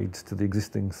upgrades to the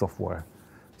existing software.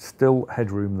 Still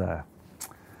headroom there.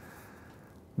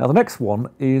 Now the next one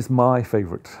is my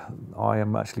favourite. I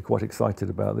am actually quite excited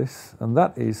about this, and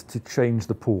that is to change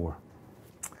the pore.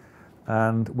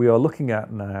 And we are looking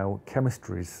at now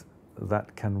chemistries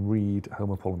that can read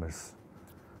homopolymers.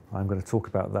 I'm going to talk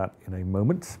about that in a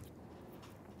moment.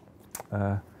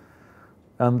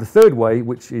 And the third way,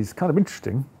 which is kind of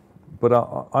interesting, but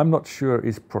I'm not sure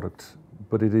is product,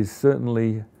 but it is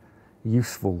certainly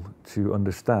useful to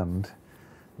understand,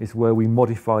 is where we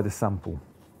modify the sample.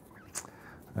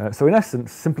 So in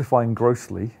essence, simplifying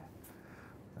grossly,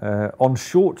 on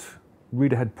short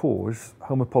read-ahead pores,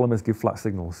 homopolymers give flat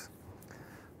signals.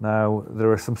 Now,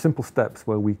 there are some simple steps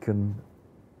where we can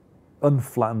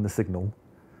unflatten the signal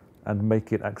and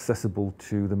make it accessible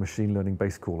to the machine learning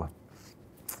base caller.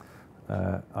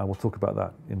 I will talk about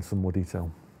that in some more detail.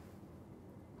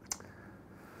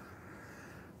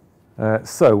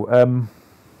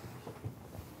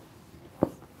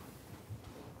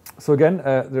 So again,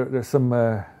 there are some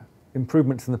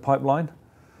improvements in the pipeline.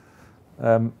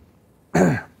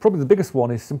 Probably the biggest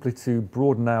one is simply to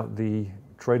broaden out the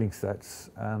training sets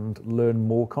and learn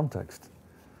more context.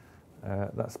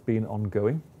 That's been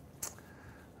ongoing.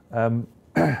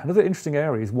 Another interesting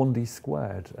area is 1D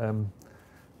squared.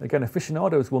 Again,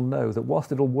 aficionados will know that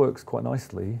whilst it all works quite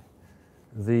nicely,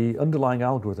 the underlying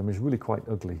algorithm is really quite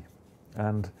ugly.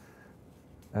 And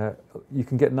you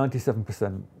can get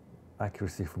 97%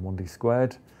 accuracy from 1D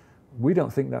squared. We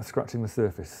don't think that's scratching the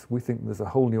surface. We think there's a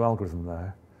whole new algorithm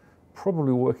there,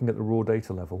 probably working at the raw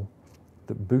data level,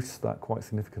 that boosts that quite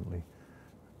significantly.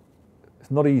 It's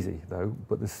not easy though,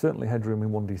 but there's certainly headroom in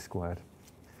 1D squared.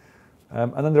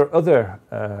 And then there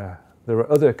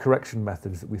are other correction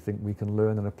methods that we think we can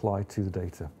learn and apply to the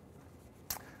data.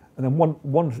 And then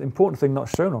one important thing not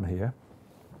shown on here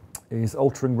is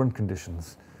altering run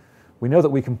conditions. We know that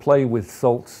we can play with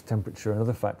salt, temperature, and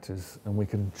other factors, and we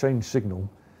can change signal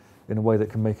in a way that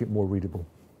can make it more readable.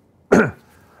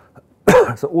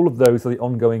 So all of those are the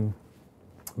ongoing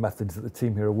methods that the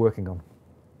team here are working on.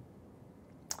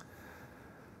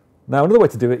 Now another way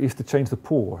to do it is to change the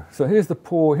pore. So here's the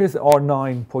pore, here's the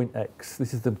R9.X.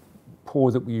 This is the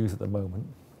pore that we use at the moment.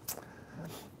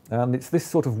 And it's this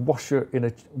sort of washer in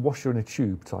a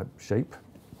tube type shape.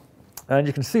 And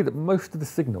you can see that most of the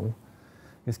signal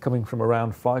is coming from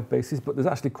around 5 bases, but there's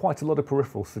actually quite a lot of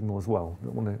peripheral signal as well. I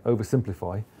don't want to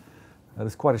oversimplify.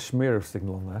 There's quite a smear of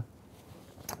signal on there.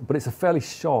 But it's a fairly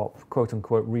sharp,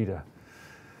 quote-unquote, reader.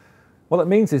 What that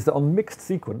means is that on mixed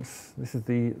sequence, this is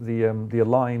the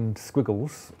aligned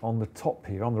squiggles on the top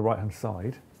here, on the right-hand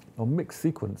side. On mixed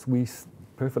sequence, we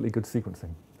perfectly good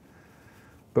sequencing.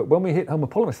 But when we hit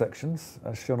homopolymer sections,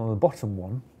 as shown on the bottom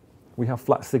one, we have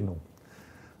flat signal.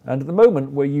 And at the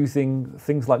moment, we're using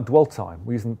things like dwell time.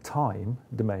 We're using time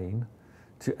domain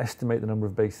to estimate the number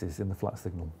of bases in the flat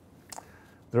signal.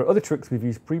 There are other tricks we've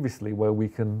used previously where we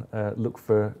can look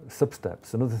for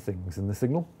substeps and other things in the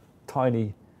signal,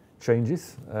 tiny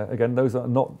changes. Again, those are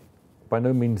not by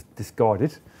no means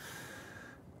discarded.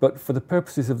 But for the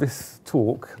purposes of this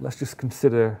talk, let's just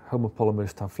consider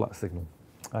homopolymers to have flat signal,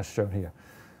 as shown here.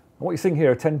 And what you're seeing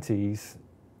here are 10Ts,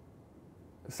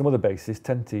 some other bases,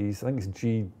 10Ts, I think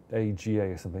it's GA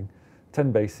or something,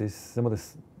 10 bases, some other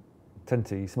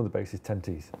 10Ts, some other bases,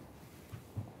 10Ts.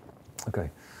 Okay.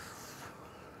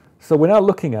 So we're now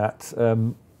looking at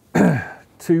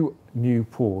two new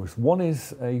pores. One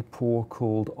is a pore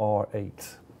called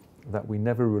R8 that we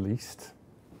never released.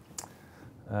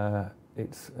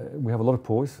 We have a lot of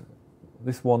pores.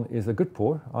 This one is a good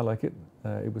pore. I like it.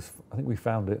 I think we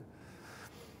found it.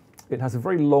 It has a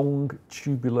very long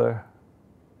tubular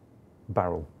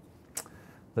barrel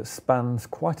that spans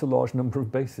quite a large number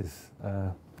of bases.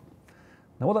 Now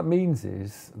what that means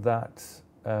is that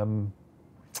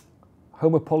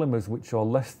homopolymers which are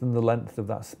less than the length of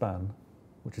that span,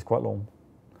 which is quite long,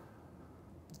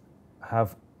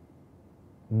 have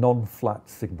non-flat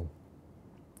signal,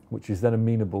 which is then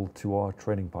amenable to our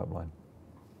training pipeline.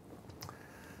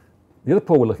 The other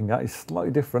pore we're looking at is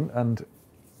slightly different, and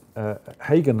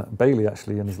Hagen Bailey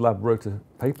actually in his lab wrote a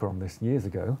paper on this years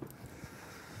ago.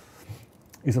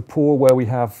 Is a pore where we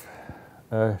have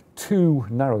two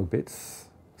narrow bits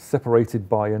separated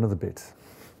by another bit.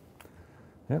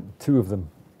 Yeah, two of them.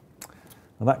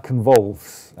 And that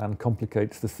convolves and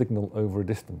complicates the signal over a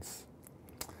distance.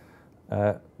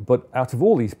 But out of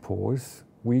all these pores,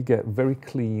 we get very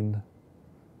clean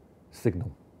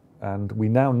signal. And we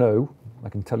now know, I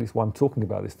can tell you why I'm talking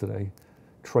about this today,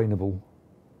 trainable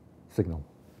signal.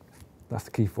 That's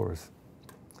the key for us.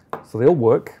 So they all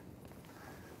work.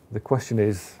 The question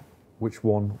is, which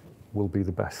one will be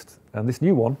the best? And this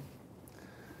new one,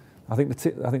 I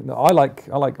like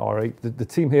R8. The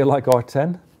team here like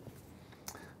R10.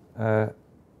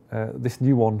 This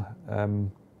new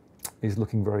one is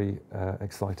looking very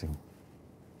exciting.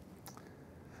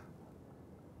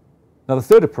 Now the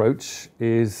third approach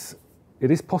is,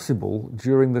 it is possible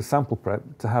during the sample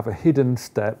prep to have a hidden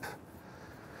step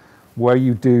where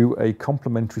you do a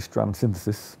complementary strand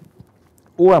synthesis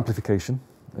or amplification.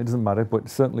 It doesn't matter, but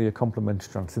certainly a complementary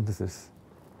strand synthesis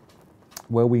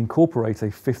where we incorporate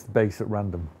a fifth base at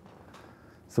random.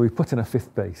 So we put in a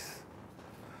fifth base.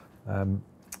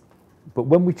 But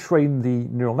when we train the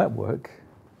neural network,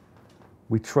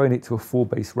 we train it to a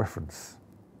 4-base reference.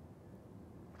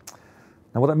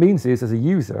 Now what that means is, as a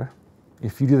user,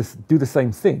 if you do the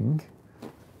same thing,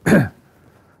 it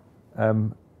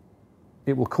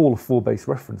will call a 4-base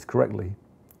reference correctly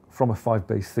from a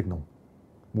 5-base signal,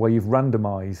 where you've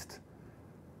randomized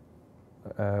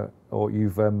or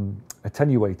you've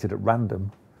attenuated at random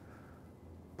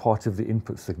part of the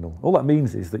input signal. All that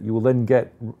means is that you will then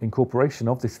get incorporation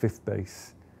of this fifth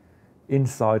base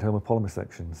inside homopolymer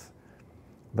sections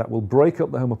that will break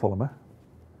up the homopolymer,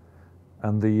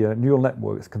 and the neural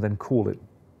networks can then call it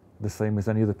the same as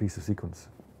any other piece of sequence.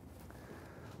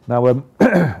 Now,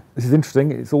 this is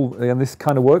interesting. It's all, and this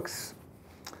kind of works.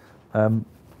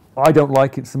 I don't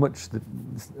like it so much that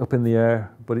it's up in the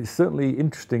air, but it's certainly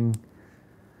interesting.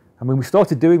 I mean, we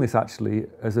started doing this actually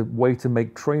as a way to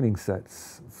make training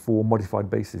sets for modified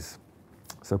bases.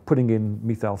 So putting in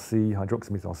methyl C,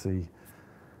 hydroxymethyl C,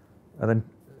 and then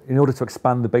in order to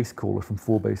expand the base caller from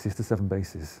 4 bases to 7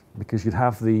 bases, because you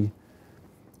have the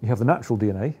natural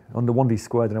DNA under 1D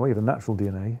squared anyway. You have the natural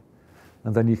DNA,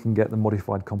 and then you can get the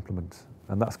modified complement,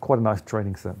 and that's quite a nice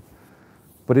training set.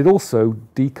 But it also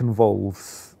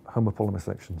deconvolves homopolymer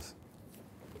sections.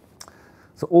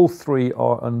 So all three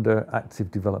are under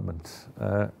active development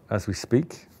as we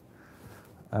speak,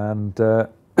 and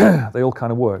they all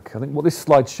kind of work. I think what this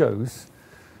slide shows,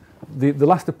 the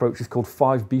last approach is called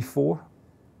 5B4.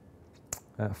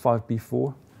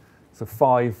 5B4, so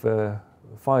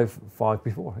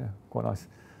 5B4, yeah, quite nice.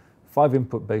 5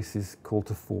 input bases called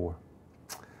to 4.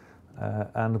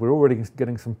 And we're already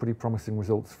getting some pretty promising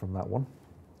results from that one.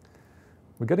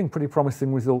 We're getting pretty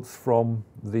promising results from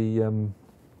the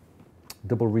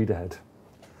double reader head.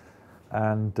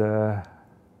 And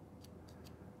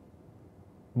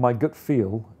my gut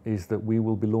feel is that we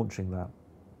will be launching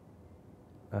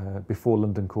that before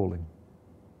London Calling.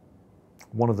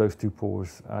 One of those two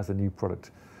pores as a new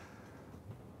product.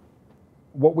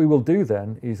 What we will do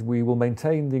then is we will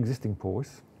maintain the existing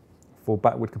pores for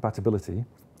backward compatibility,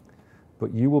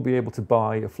 but you will be able to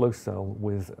buy a flow cell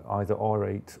with either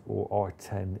R8 or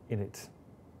R10 in it.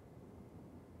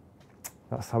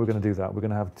 That's how we're going to do that. We're going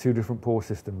to have two different pore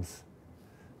systems,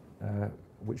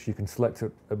 which you can select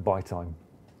at buy time.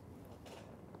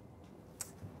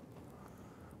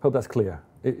 Hope that's clear.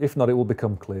 If not, it will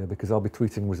become clear because I'll be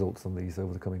tweeting results on these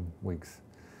over the coming weeks.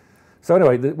 So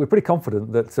anyway, we're pretty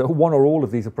confident that one or all of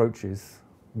these approaches,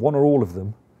 one or all of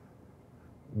them,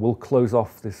 will close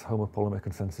off this homopolymer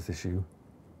consensus issue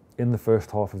in the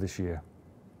first half of this year.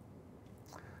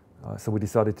 So we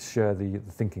decided to share the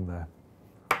thinking there.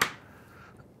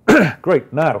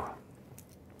 Great. Now,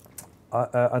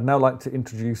 I'd now like to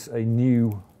introduce a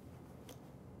new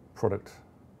product.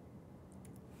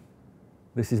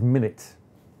 This is MinIT,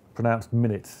 pronounced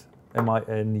MinIT,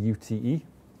 M-I-N-U-T-E.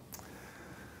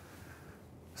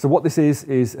 So what this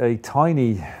is a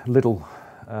tiny little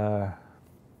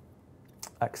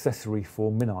accessory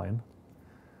for MinION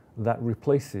that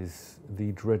replaces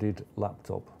the dreaded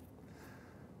laptop.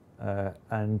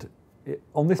 And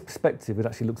on this perspective, it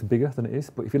actually looks bigger than it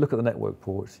is, but if you look at the network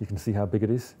ports, you can see how big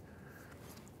it is.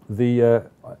 The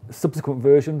subsequent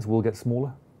versions will get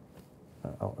smaller.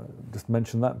 I'll just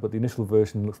mention that, but the initial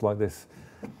version looks like this.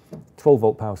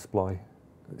 12-volt power supply.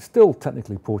 It's still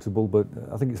technically portable, but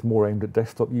I think it's more aimed at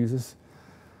desktop users.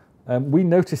 We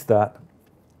noticed that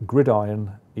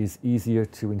GridION is easier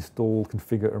to install,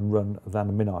 configure, and run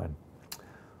than MinION.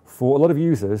 For a lot of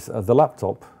users, the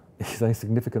laptop is a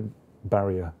significant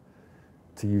barrier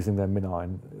to using their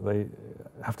MinION. They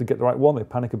have to get the right one, they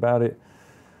panic about it.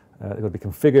 They've got to be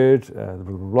configured, blah,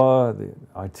 blah, blah. The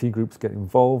IT groups get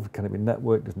involved. Can it be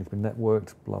networked? Doesn't it need to be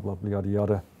networked? Blah, blah, blah, yada,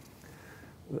 yada.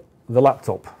 The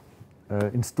laptop,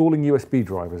 installing USB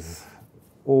drivers,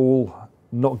 all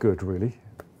not good, really.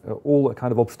 All a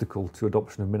kind of obstacle to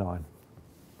adoption of MinION.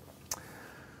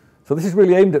 So this is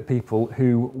really aimed at people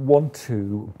who want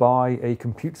to buy a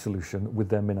compute solution with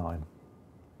their MinION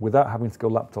without having to go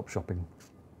laptop shopping,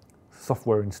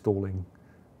 software installing,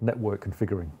 network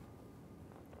configuring.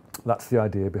 That's the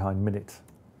idea behind MinIT.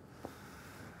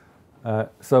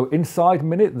 So inside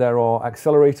MinIT there are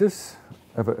accelerators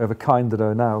of a kind that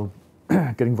are now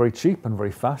getting very cheap and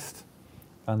very fast,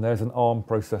 and there's an ARM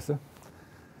processor.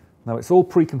 Now it's all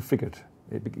pre-configured.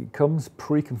 It comes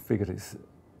pre-configured. It's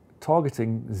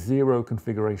targeting zero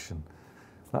configuration.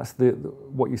 That's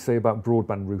what you say about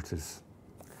broadband routers.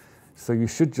 So you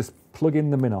should just plug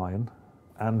in the MinION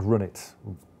and run it,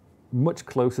 much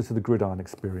closer to the GridION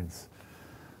experience.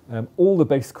 All the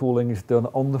base calling is done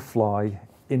on the fly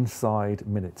inside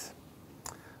MinIT.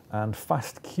 And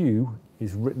FastQ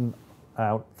is written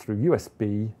out through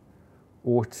USB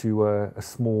or to a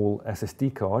small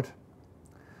SSD card.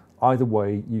 Either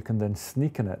way, you can then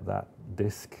sneakernet that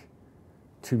disk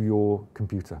to your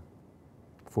computer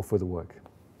for further work.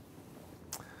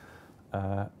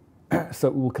 So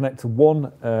it will connect to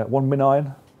one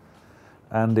MinION,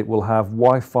 and it will have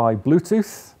Wi-Fi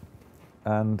Bluetooth,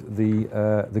 and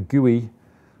the GUI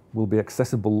will be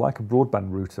accessible like a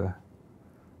broadband router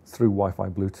through Wi-Fi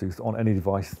Bluetooth on any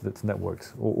device that's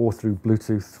networked, or through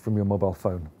Bluetooth from your mobile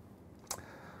phone.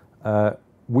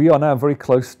 We are now very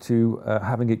close to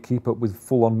having it keep up with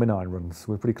full-on MinION runs.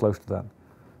 We're pretty close to that.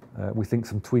 We think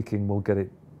some tweaking will get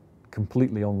it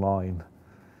completely online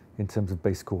in terms of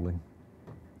base calling.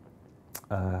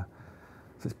 So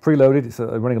it's preloaded. It's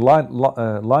running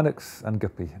Linux and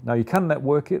Guppy. Now you can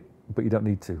network it, but you don't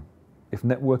need to. If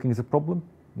networking is a problem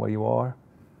where you are,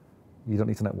 you don't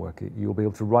need to network it. You'll be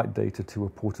able to write data to a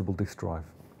portable disk drive.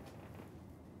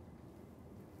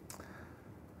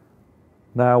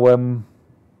 Now,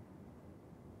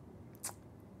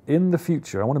 in the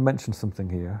future, I want to mention something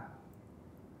here.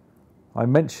 I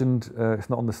mentioned, it's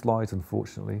not on the slides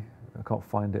unfortunately, I can't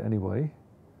find it anyway.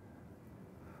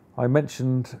 I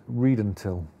mentioned read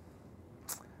until.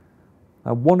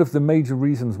 Now, one of the major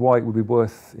reasons why it would be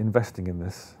worth investing in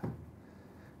this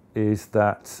is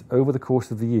that over the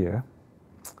course of the year,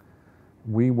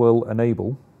 we will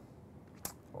enable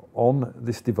on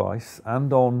this device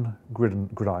and on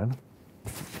GridION,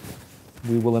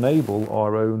 we will enable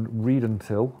our own read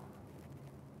until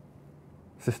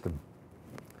system.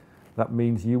 That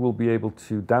means you will be able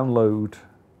to download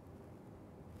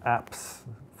apps,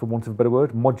 for want of a better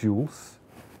word, modules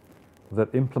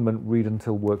that implement read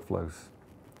until workflows.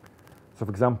 So for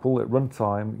example, at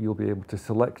runtime, you'll be able to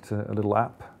select a little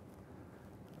app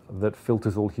that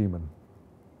filters all human,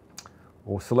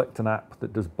 or select an app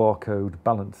that does barcode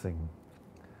balancing,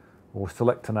 or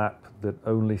select an app that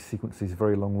only sequences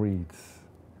very long reads.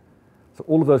 So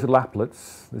all of those little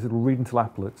applets, these little read until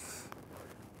applets,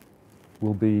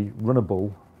 will be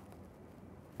runnable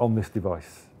on this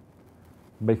device,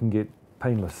 making it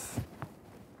painless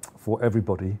for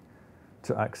everybody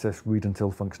to access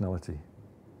read-until functionality.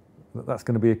 That's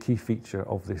going to be a key feature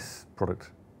of this product.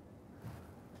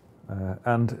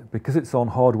 And because it's on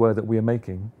hardware that we are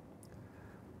making,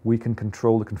 we can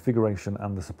control the configuration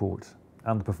and the support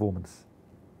and the performance,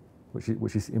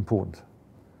 which is important.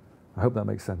 I hope that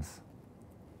makes sense.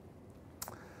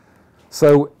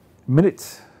 So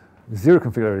MinIT, zero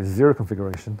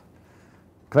configuration,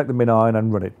 connect the MinION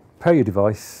and run it. Pair your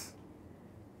device,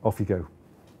 off you go.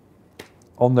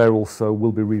 On there also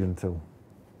will be read-until.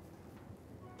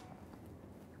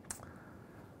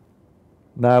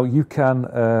 Now you can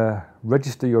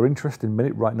register your interest in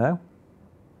MinIT right now.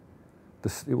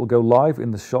 It will go live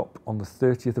in the shop on the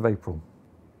 30th of April.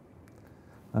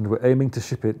 And we're aiming to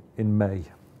ship it in May.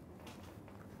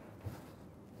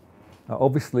 Now,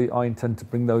 obviously, I intend to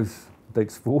bring those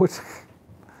dates forward,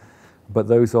 but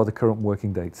those are the current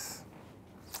working dates.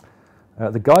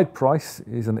 The guide price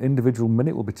is an individual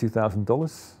MinIT will be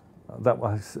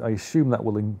 $2,000. I assume that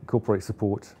will incorporate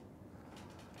support.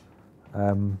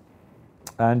 And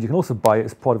you can also buy it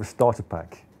as part of a starter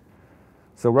pack.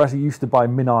 So whereas you used to buy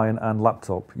MinION and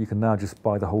laptop, you can now just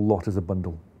buy the whole lot as a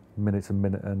bundle, MinIT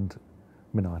and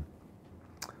MinION.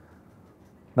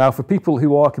 Now, for people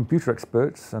who are computer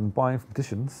experts and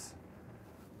bioinformaticians,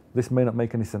 this may not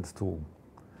make any sense at all.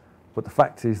 But the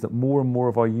fact is that more and more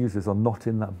of our users are not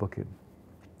in that bucket.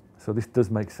 So this does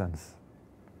make sense.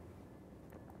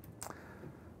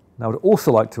 Now, I'd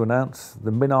also like to announce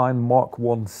the MinION Mark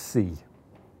 1C.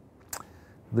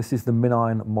 This is the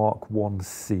MinION Mark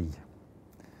 1C.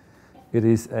 It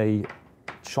is a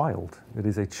child. It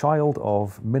is a child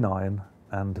of MinION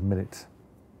and MinIT.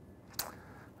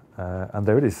 And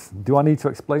there it is. Do I need to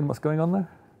explain what's going on there?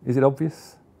 Is it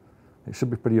obvious? It should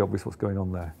be pretty obvious what's going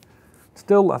on there.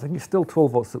 Still, I think it's still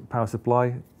 12 volts power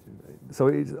supply. So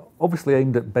it's obviously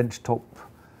aimed at benchtop,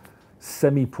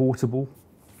 semi-portable.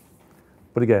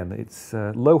 But again, it's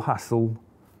low hassle,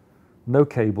 no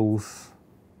cables,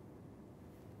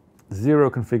 zero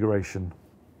configuration,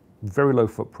 very low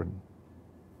footprint.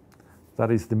 That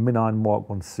is the MinION Mark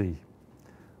 1C.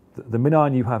 The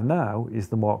MinION you have now is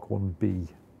the Mark 1B.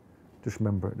 Just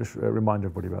remind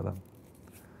everybody about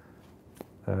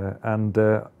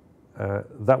that.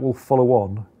 That will follow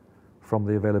on from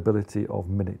the availability of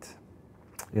MinIT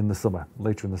in the summer,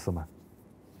 later in the summer.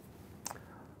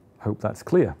 Hope that's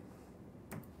clear.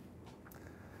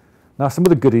 Now, some of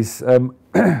the goodies.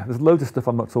 There's loads of stuff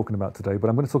I'm not talking about today, but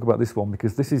I'm going to talk about this one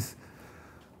because this is,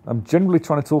 I'm generally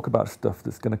trying to talk about stuff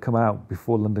that's going to come out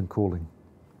before London Calling.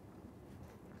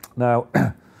 Now,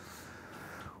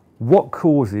 what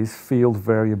causes field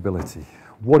variability?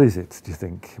 What is it, do you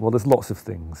think? Well, there's lots of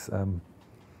things.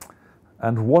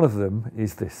 And one of them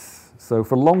is this. So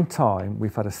for a long time,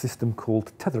 we've had a system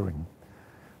called tethering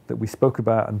that we spoke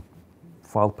about and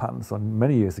filed patents on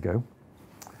many years ago.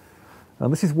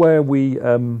 And this is where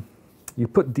you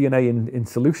put DNA in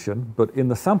solution, but in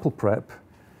the sample prep,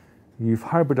 you've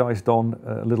hybridized on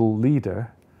a little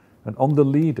leader, and on the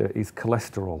leader is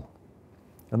cholesterol.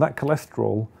 And that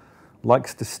cholesterol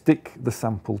likes to stick the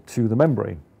sample to the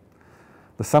membrane.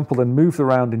 The sample then moves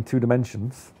around in 2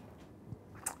 dimensions,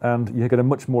 and you get a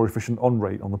much more efficient on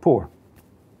rate on the pour.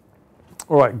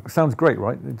 All right, sounds great,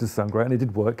 right? It does sound great, and it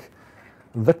did work.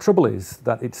 The trouble is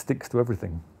that it sticks to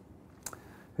everything.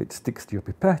 It sticks to your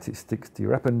pipette, it sticks to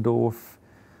your Eppendorf.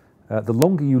 The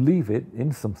longer you leave it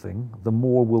in something, the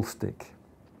more will stick.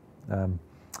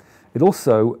 It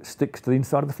also sticks to the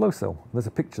inside of the flow cell. There's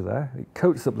a picture there. It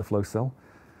coats up the flow cell.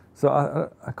 So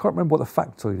I can't remember what the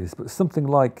factoid is, but something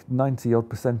like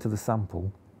 90% of the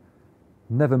sample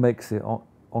never makes it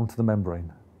onto the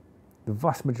membrane. The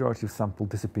vast majority of sample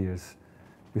disappears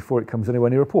before it comes anywhere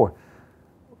near a pore.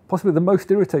 Possibly the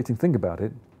most irritating thing about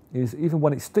it is even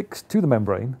when it sticks to the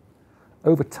membrane,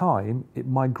 over time it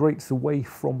migrates away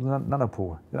from the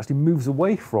nanopore. It actually moves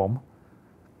away from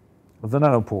the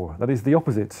nanopore. That is the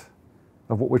opposite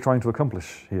of what we're trying to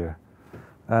accomplish here.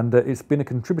 And it's been a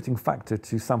contributing factor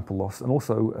to sample loss and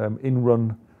also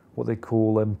in-run, what they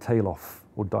call tail-off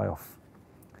or die-off.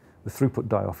 The throughput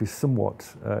die-off is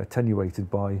somewhat attenuated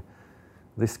by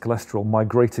this cholesterol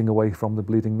migrating away from the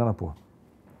bleeding nanopore.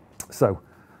 So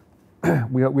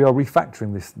we are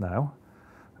refactoring this now.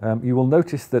 You will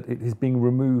notice that it is being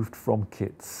removed from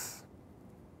kits.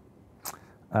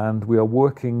 And we are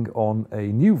working on a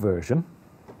new version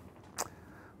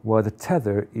where the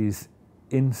tether is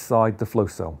inside the flow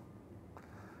cell.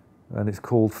 And it's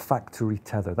called factory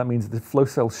tether. That means the flow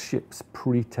cell ships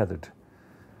pre-tethered.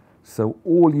 So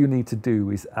all you need to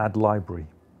do is add library.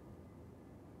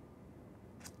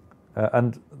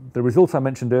 And the results I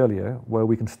mentioned earlier, where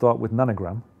we can start with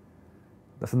nanogram,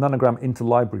 that's a nanogram into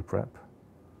library prep,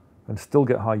 and still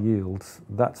get high yields,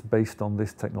 that's based on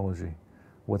this technology,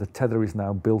 where the tether is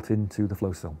now built into the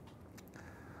flow cell.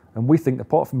 And we think,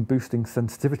 apart from boosting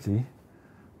sensitivity,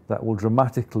 that will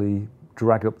dramatically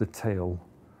drag up the tail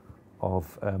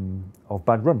of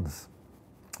bad runs.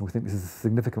 We think this is a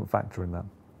significant factor in that.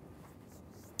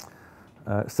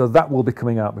 So that will be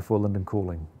coming out before London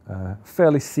Calling.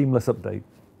 Fairly seamless update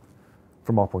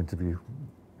from our point of view.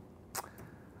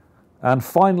 And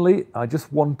finally, I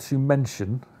just want to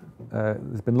mention,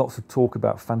 there's been lots of talk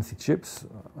about fancy chips.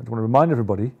 I want to remind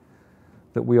everybody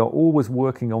that we are always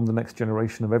working on the next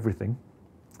generation of everything.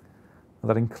 And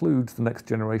that includes the next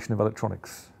generation of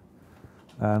electronics.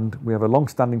 And we have a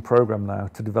long-standing program now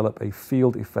to develop a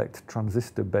field effect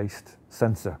transistor-based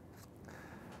sensor.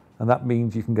 And that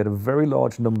means you can get a very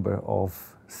large number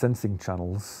of sensing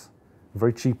channels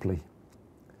very cheaply,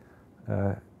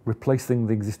 replacing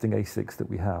the existing ASICs that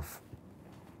we have.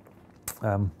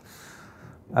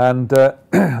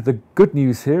 The good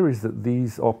news here is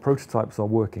that our prototypes are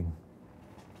working.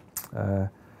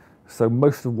 So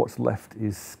most of what's left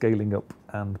is scaling up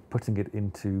and putting it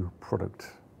into product,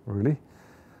 really.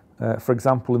 For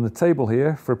example, in the table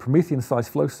here, for a PromethION-sized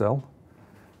flow cell,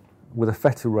 with a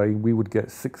FET array, we would get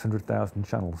 600,000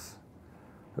 channels.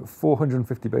 At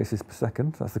 450 bases per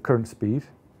second, that's the current speed,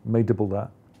 may double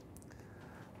that.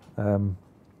 0.2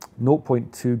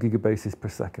 gigabases per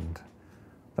second.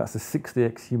 That's a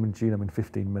 60x human genome in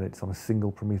 15 minutes on a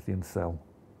single PromethION cell.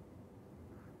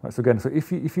 Right, so again,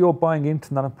 if you're buying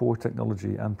into Nanopore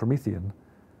technology and PromethION,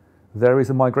 there is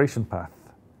a migration path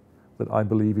that I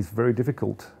believe is very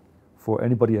difficult for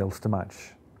anybody else to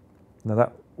match. Now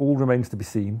that all remains to be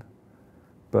seen,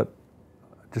 but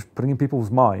just putting in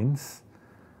people's minds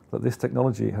that this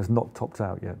technology has not topped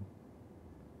out yet.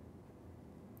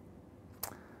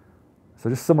 So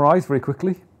just summarize very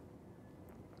quickly.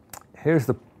 Here's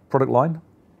the product line.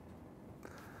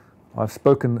 I've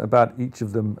spoken about each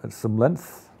of them at some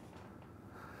length.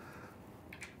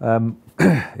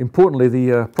 Importantly, the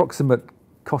approximate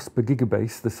cost per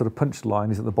gigabase, the sort of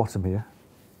punchline, is at the bottom here.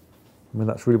 I mean,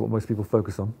 that's really what most people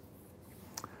focus on.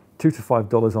 $2 to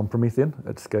 $5 on PromethION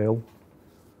at scale,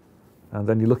 and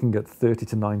then you're looking at 30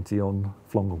 to 90 on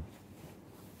Flongle.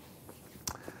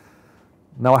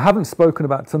 Now, I haven't spoken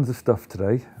about tons of stuff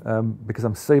today because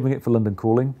I'm saving it for London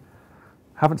Calling.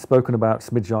 Haven't spoken about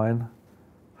SmidgeION.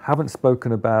 Haven't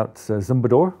spoken about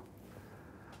Zumbador.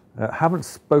 Haven't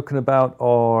spoken about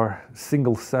our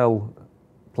single cell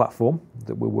platform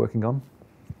that we're working on.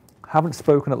 Haven't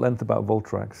spoken at length about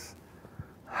VolTRAX.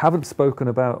 Haven't spoken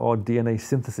about our DNA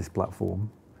synthesis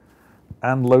platform,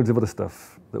 and loads of other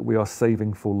stuff that we are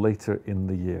saving for later in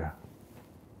the year.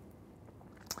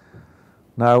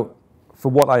 Now, for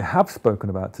what I have spoken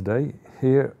about today,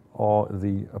 here are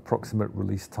the approximate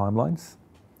release timelines.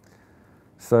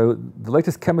 So the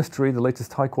latest chemistry, the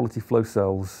latest high-quality flow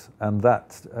cells, and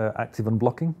that active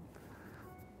unblocking.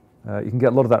 You can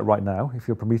get a lot of that right now if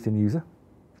you're a PromethION user.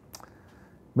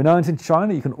 MinIONs in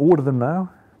China, you can order them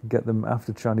now, get them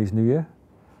after Chinese New Year.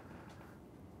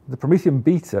 The PromethION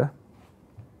beta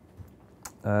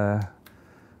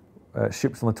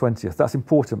ships on the 20th. That's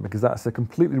important because that's a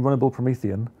completely runnable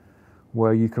PromethION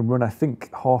where you can run, I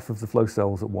think, half of the flow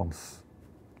cells at once,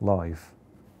 live.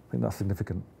 I think that's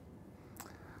significant.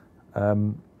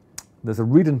 There's a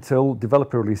read until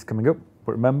developer release coming up,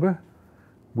 but remember,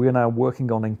 we are now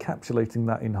working on encapsulating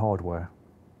that in hardware.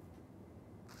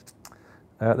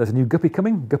 There's a new Guppy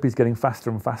coming. Guppy's getting faster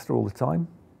and faster all the time.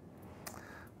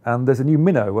 And there's a new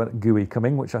Minnow GUI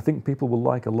coming, which I think people will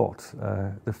like a lot.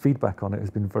 The feedback on it has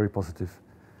been very positive.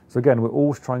 So again, we're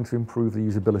always trying to improve the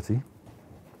usability.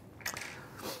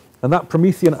 And that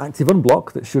PromethION active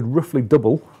unblock that should roughly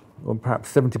double, or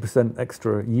perhaps 70%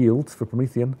 extra yields for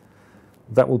PromethION,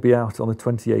 that will be out on the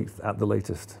 28th at the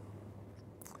latest.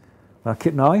 Now,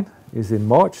 Kit 9 is in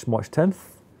March 10th.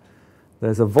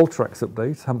 There's a VolTRAX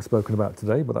update, haven't spoken about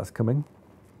today, but that's coming.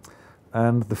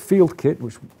 And the field kit,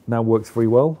 which now works very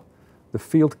well, the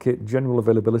field kit general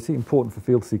availability, important for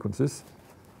field sequences,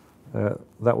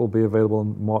 that will be available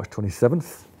on March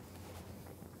 27th.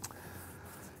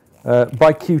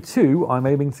 By Q2, I'm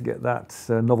aiming to get that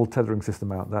novel tethering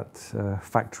system out, that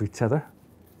factory tether.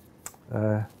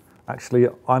 Actually,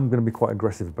 I'm going to be quite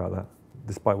aggressive about that,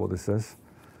 despite what this says.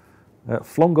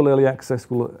 Flongle early access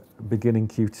will begin in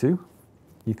Q2.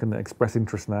 You can express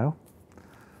interest now.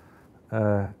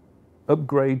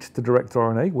 Upgrade to direct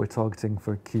RNA, we're targeting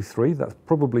for Q3. That's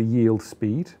probably yield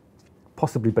speed,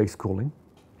 possibly base calling.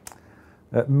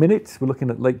 MinIT, we're looking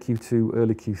at late Q2,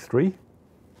 early Q3.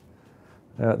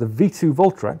 The V2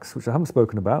 VolTRAX, which I haven't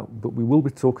spoken about, but we will be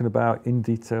talking about in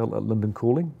detail at London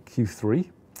Calling,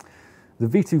 Q3. The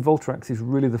V2 VolTRAX is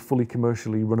really the fully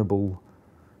commercially runnable,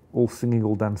 all singing,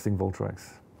 all dancing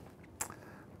VolTRAX.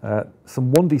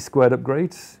 Some 1D squared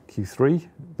upgrades, Q3,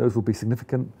 those will be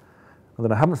significant. And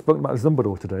then I haven't spoken about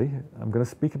Zumbador today. I'm going to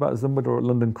speak about Zumbador at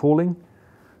London Calling,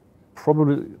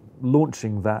 probably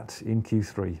launching that in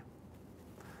Q3.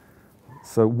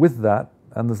 So with that,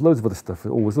 and there's loads of other stuff,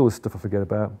 always stuff I forget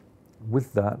about.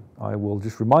 With that, I will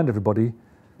just remind everybody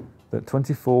that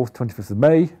 24th, 25th of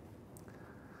May,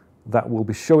 that will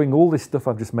be showing all this stuff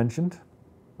I've just mentioned,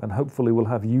 and hopefully we'll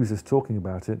have users talking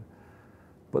about it,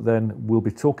 but then we'll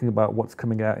be talking about what's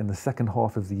coming out in the second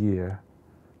half of the year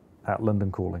at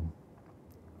London Calling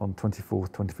on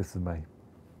 24th, 25th of May.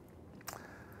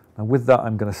 And with that,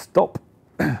 I'm going to stop,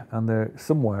 and there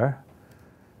somewhere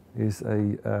is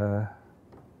a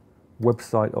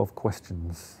website of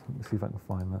questions. Let me see if I can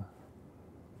find that.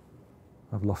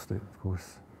 I've lost it, of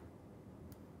course.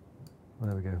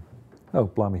 There we go. Oh,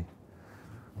 blimey.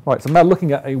 Right, so I'm now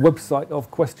looking at a website of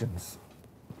questions.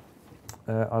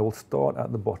 I will start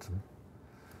at the bottom.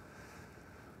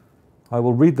 I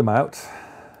will read them out,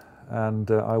 and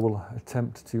I will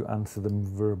attempt to answer them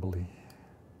verbally.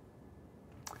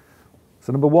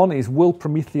 So number one is, will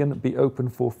PromethION be open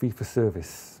for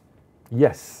fee-for-service?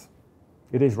 Yes.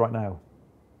 It is right now.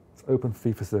 It's open for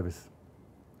fee-for-service.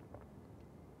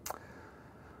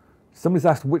 Somebody's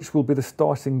asked which will be the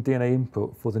starting DNA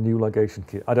input for the new ligation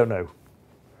kit. I don't know,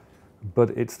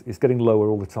 but it's getting lower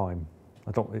all the time.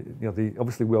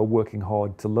 Obviously we are working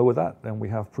hard to lower that, and we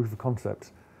have proof of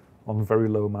concept on very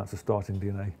low amounts of starting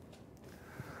DNA.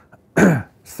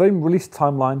 Same release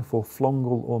timeline for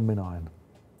Flongle or MinION.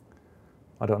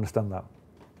 I don't understand that.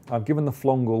 I've given the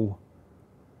Flongle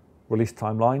release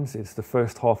timelines. It's the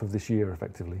first half of this year,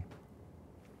 effectively.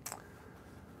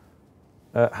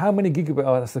 How many gigabases?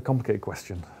 Oh, that's a complicated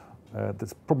question.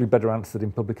 That's probably better answered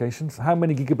in publications. How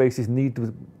many gigabases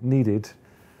needed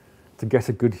to get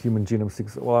a good human genome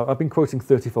sequence? Well, I've been quoting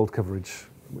 30-fold coverage,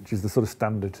 which is the sort of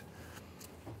standard.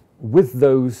 With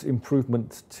those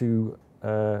improvements to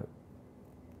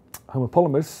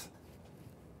homopolymers,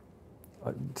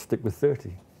 I'd stick with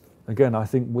 30. Again, I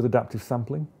think with adaptive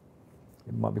sampling,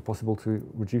 it might be possible to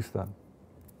reduce that.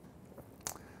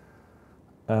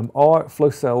 Are flow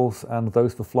cells and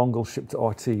those for Flongle shipped to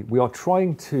RT? We are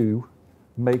trying to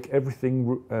make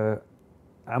everything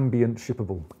ambient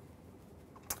shippable.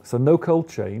 So no cold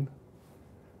chain.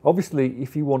 Obviously,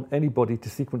 if you want anybody to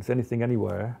sequence anything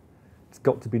anywhere, it's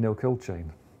got to be no cold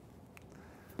chain.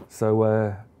 So,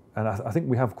 and I think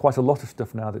we have quite a lot of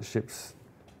stuff now that ships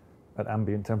at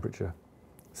ambient temperature.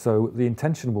 So the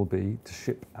intention will be to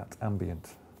ship at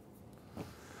ambient.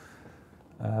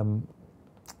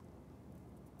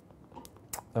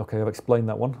 Okay, I've explained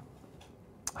that one.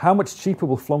 How much cheaper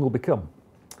will Flongle become?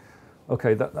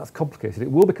 Okay, that's complicated. It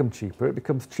will become cheaper. It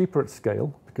becomes cheaper at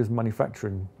scale because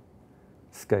manufacturing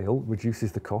scale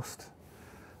reduces the cost.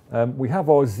 We have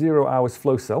our 0 hours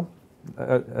flow cell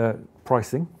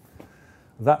pricing.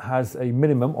 That has a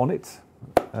minimum on it,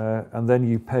 and then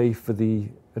you pay for the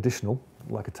additional,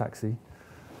 like a taxi.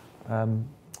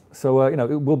 So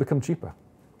it will become cheaper,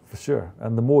 for sure.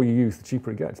 And the more you use, the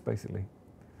cheaper it gets, basically.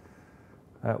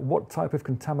 What type of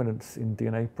contaminants in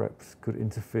DNA preps could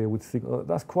interfere with sequence?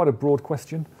 That's quite a broad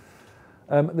question.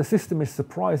 The system is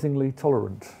surprisingly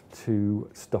tolerant to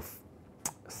stuff,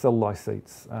 cell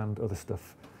lysates and other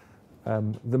stuff.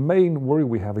 The main worry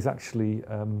we have is actually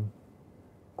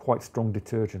quite strong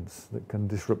detergents that can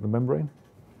disrupt the membrane.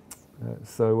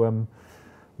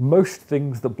 Most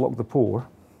things that block the pore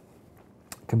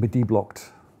can be deblocked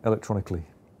electronically,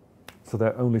 so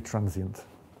they're only transient.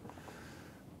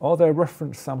 Are there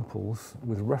reference samples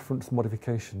with reference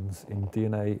modifications in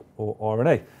DNA or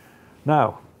RNA?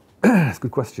 Now, that's a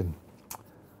good question.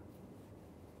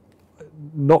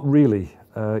 Not really.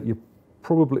 You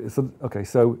probably,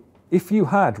 so if you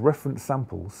had reference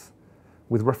samples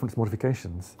with reference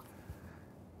modifications,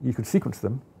 you could sequence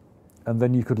them, and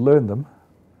then you could learn them,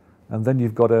 and then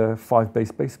you've got a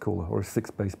 5-base base caller or a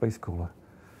 6-base base caller.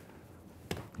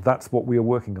 That's what we are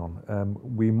working on.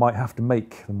 We might have to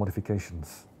make the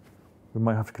modifications. We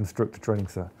might have to construct a training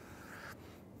set.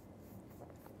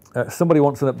 Somebody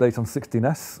wants an update on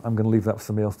 16S. I'm going to leave that for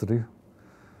somebody else to do.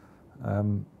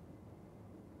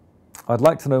 I'd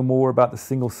like to know more about the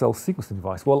single-cell sequencing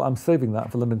device. Well, I'm saving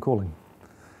that for London Calling.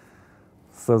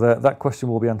 So that question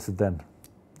will be answered then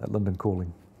at London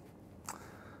Calling.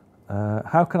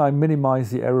 How can I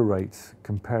minimize the error rate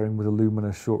comparing with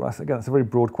Illumina short? Again, that's a very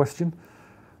broad question.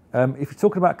 If you're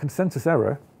talking about consensus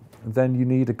error, then you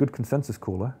need a good consensus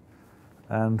caller.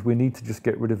 and we need to just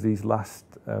get rid of these last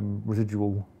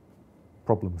residual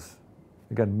problems.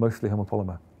 Again, mostly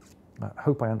homopolymer. I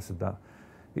hope I answered that.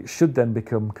 It should then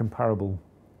become comparable.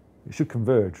 It should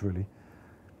converge, really.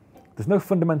 There's no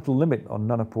fundamental limit on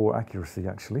nanopore accuracy,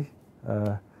 actually.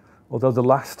 Although the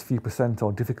last few percent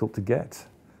are difficult to get,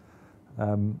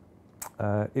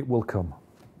 it will come.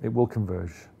 It will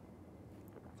converge.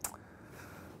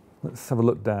 Let's have a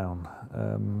look down.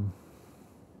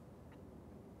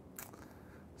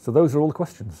 So those are all the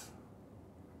questions.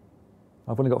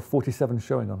 I've only got 47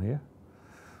 showing on here.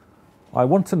 I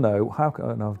want to know how.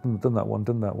 Oh, no, I've done that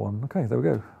one. Okay, there we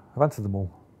go. I've answered them all.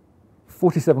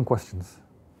 47 questions.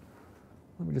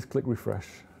 Let me just click refresh.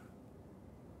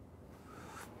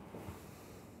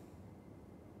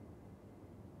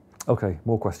 Okay,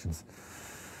 more questions.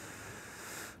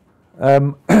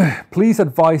 Please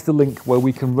advise the link where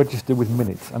we can register with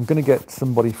MinIT. I'm going to get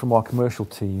somebody from our commercial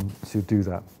team to do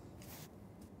that.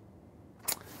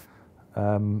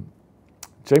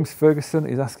 James Ferguson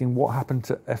is asking what happened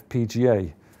to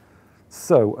FPGA.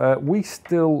 So we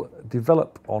still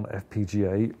develop on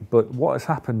FPGA, but what has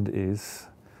happened is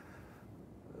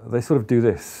they sort of do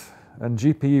this, and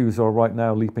GPUs are right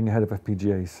now leaping ahead of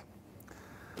FPGAs.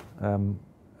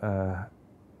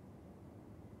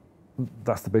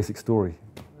 That's the basic story.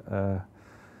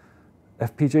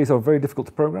 FPGAs are very difficult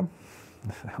to program,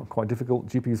 quite difficult.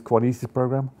 GPUs quite easy to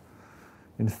program.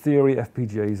 In theory,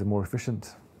 FPGAs are more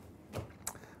efficient,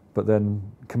 but then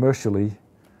commercially,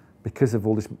 because of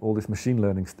all this machine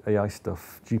learning AI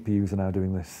stuff, GPUs are now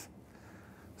doing this.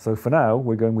 So for now,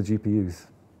 we're going with GPUs.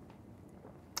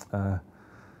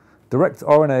 Direct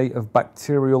RNA of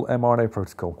bacterial mRNA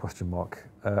protocol, question mark.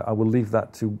 I will leave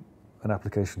that to an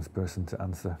applications person to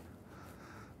answer.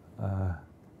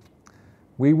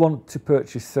 We want to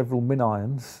purchase several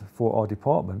MinIONs for our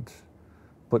department,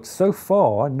 but so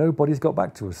far nobody's got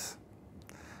back to us.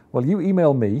 Well, you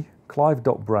email me,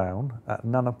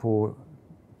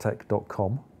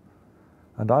 clive.brown@nanoporetech.com,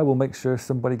 and I will make sure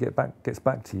somebody gets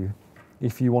back to you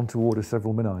if you want to order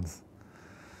several MinIONs.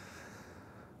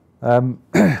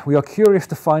 We are curious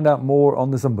to find out more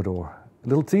on the Zumbador. A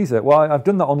little teaser. Well, I've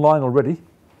done that online already.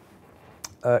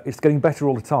 It's getting better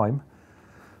all the time.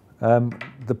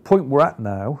 The point we're at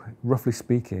now, roughly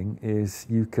speaking, is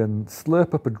you can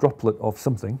slurp up a droplet of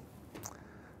something,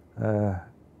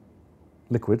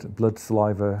 liquid, blood,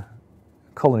 saliva,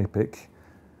 colony pick.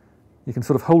 You can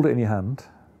sort of hold it in your hand,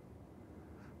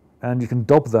 and you can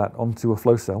dob that onto a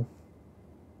flow cell,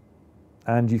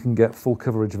 and you can get full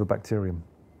coverage of a bacterium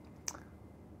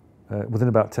within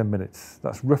about 10 minutes.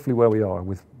 That's roughly where we are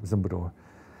with Zumbador.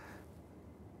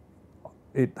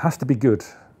 It has to be good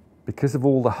because of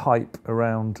all the hype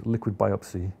around liquid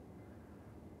biopsy.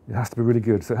 It has to be really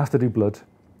good. So it has to do blood,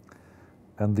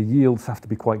 and the yields have to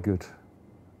be quite good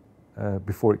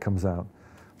before it comes out.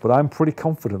 But I'm pretty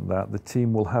confident that the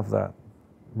team will have that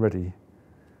ready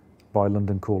by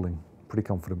London Calling. Pretty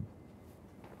confident.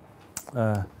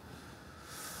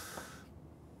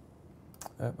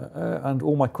 And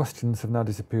all my questions have now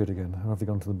disappeared again. Or have they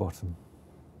gone to the bottom?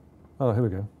 Oh, here we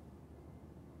go.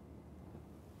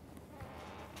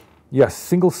 Yes,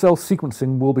 single cell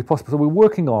sequencing will be possible. So we're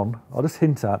working on, I'll just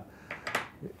hint at,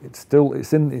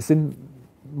 it's in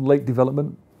late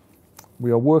development. We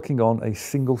are working on a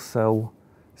single cell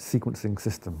sequencing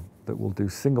system that will do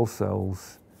single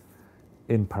cells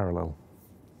in parallel.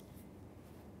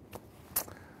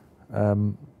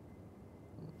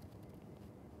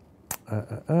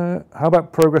 How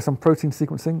about progress on protein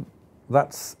sequencing?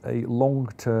 That's a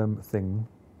long-term thing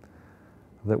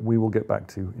that we will get back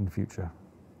to in the future.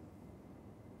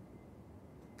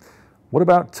 What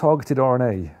about targeted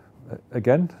RNA?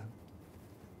 Again,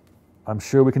 I'm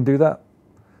sure we can do that.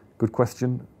 Good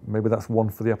question. Maybe that's one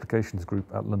for the applications group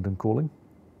at London Calling.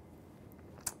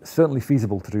 Certainly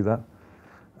feasible to do that.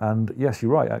 And yes,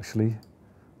 you're right, actually.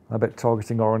 I bet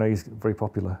targeting RNA is very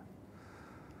popular.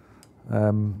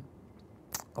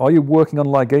 Are you working on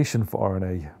ligation for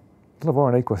RNA? A lot of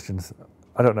RNA questions.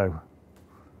 I don't know.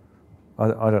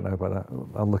 I don't know about that.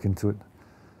 I'll look into it.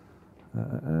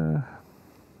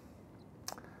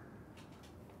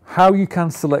 How you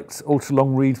can select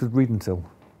ultra-long reads with read until.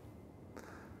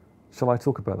 Shall I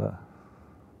talk about that?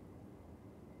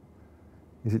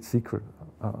 Is it secret?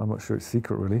 I'm not sure it's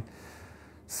secret, really.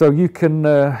 So you can,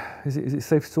 is it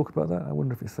safe to talk about that? I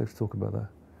wonder if it's safe to talk about that.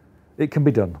 It can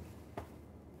be done.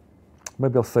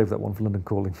 Maybe I'll save that one for London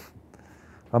Calling.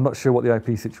 I'm not sure what the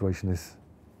IP situation is,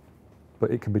 but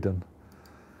it can be done.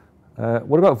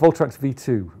 What about VolTRAX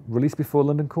V2? Released before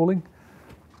London Calling?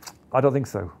 I don't think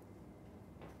so.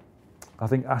 I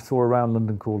think at or around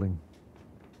London Calling.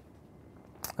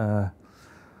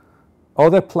 Are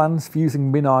there plans for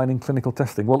using MinION in clinical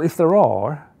testing? Well, if there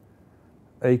are,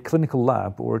 a clinical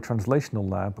lab or a translational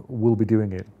lab will be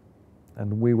doing it,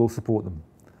 and we will support them.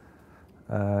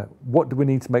 What do we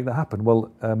need to make that happen?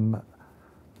 Well,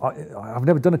 I've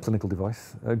never done a clinical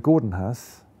device. Gordon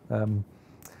has.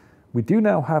 We do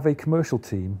now have a commercial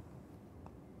team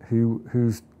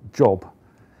whose job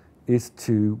is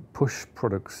to push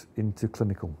products into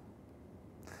clinical.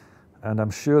 And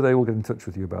I'm sure they will get in touch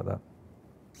with you about that.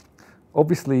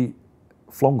 Obviously,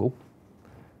 Flongle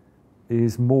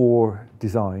is more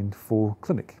designed for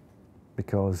clinic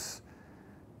because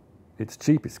it's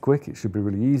cheap, it's quick, it should be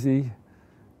really easy.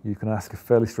 You can ask a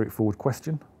fairly straightforward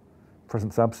question,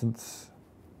 presence, absence,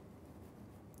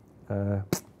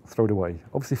 throw it away.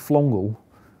 Obviously, Flongle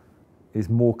is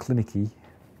more clinicky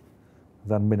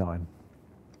than MinION,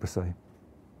 per se.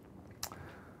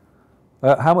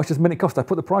 How much does MinIT cost? I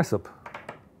put the price up.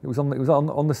 It was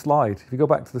on the slide. If you go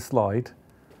back to the slide,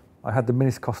 I had the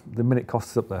minute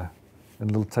costs up there in a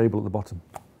little table at the bottom.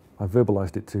 I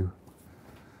verbalized it too.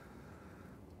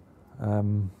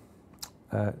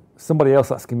 Somebody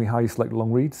else asking me how you select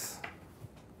long reads.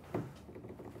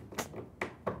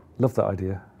 Love that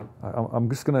idea.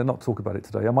 I'm just going to not talk about it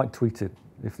today. I might tweet it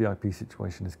if the IP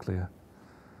situation is clear.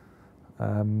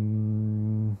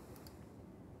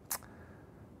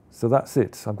 So that's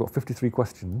it. I've got 53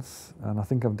 questions, and I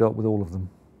think I've dealt with all of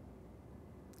them.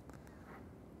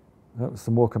 Oh,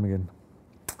 some more coming in.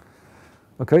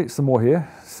 Okay, some more here.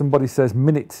 Somebody says,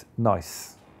 MinIT,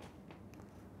 nice.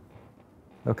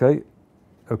 Okay,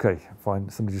 fine.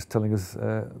 Somebody just telling us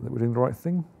that we're doing the right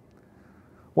thing.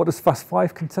 What does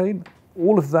FAST5 contain?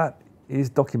 All of that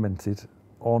is documented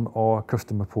on our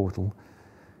customer portal.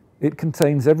 It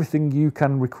contains everything you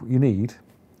need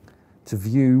to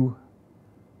view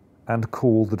and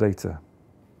call the data.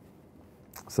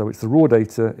 So it's the raw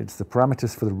data, it's the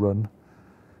parameters for the run,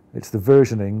 it's the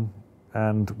versioning,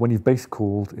 and when you've base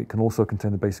called, it can also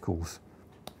contain the base calls.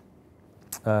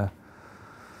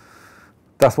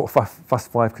 That's what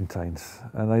FAST5 contains.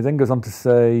 And it then goes on to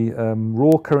say,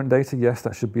 raw current data, yes,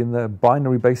 that should be in there.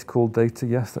 Binary base called data,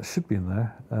 yes, that should be in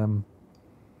there.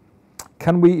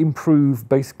 Can we improve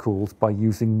base calls by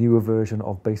using newer version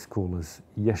of base callers?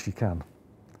 Yes, you can.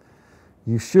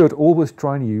 You should always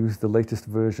try and use the latest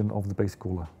version of the base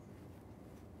caller,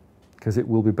 because it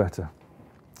will be better.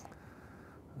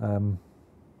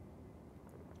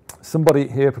 Somebody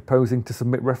here proposing to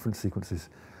submit reference sequences.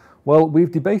 Well,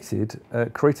 we've debated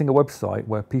creating a website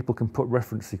where people can put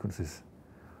reference sequences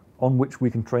on which we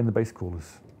can train the base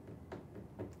callers.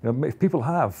 You know, if people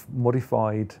have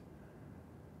modified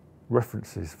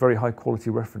references, very high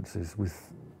quality references with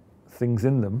things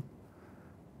in them,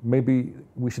 maybe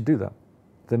we should do that.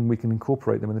 Then we can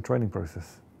incorporate them in the training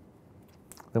process.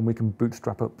 Then we can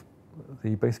bootstrap up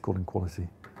the base calling quality.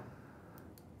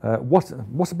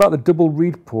 What about the double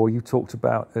read pore you talked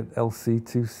about at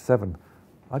LC27?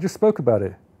 I just spoke about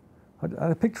it. I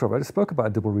had a picture of it. I just spoke about a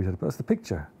double read head, but that's the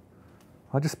picture.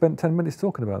 I just spent 10 minutes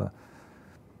talking about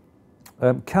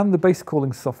that. Can the base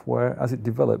calling software, as it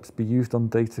develops, be used on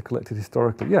data collected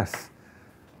historically? Yes.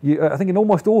 I think in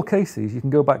almost all cases, you can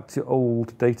go back to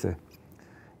old data.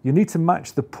 You need to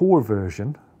match the pore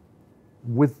version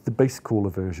with the base caller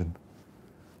version.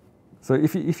 So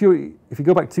if you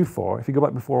go back too far, if you go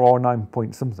back before R9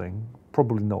 point something,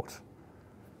 probably not.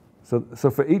 So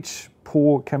for each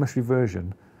pore chemistry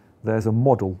version, there's a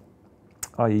model,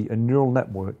 i.e. a neural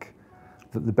network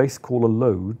that the base caller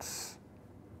loads,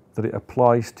 that it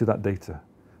applies to that data.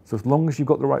 So as long as you've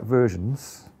got the right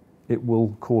versions, it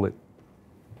will call it.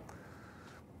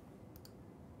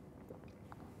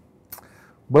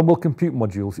 When will compute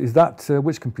modules? Is that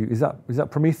which compute? Is that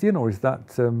PromethION or is that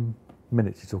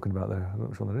MinIT you're talking about there? I don't know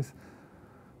which one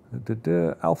that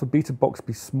is. Alpha beta box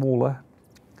be smaller.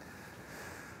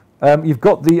 You've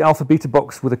got the alpha beta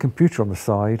box with a computer on the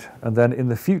side, and then in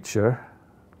the future,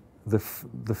 the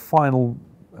final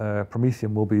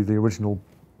PromethION will be the original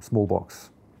small box.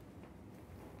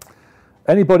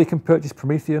 Anybody can purchase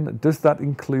PromethION. Does that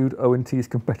include ONT's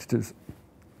competitors?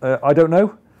 I don't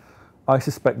know. I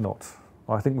suspect not.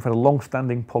 I think we've had a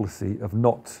long-standing policy of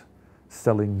not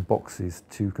selling boxes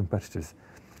to competitors.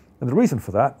 And the reason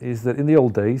for that is that in the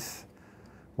old days,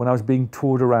 when I was being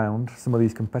toured around some of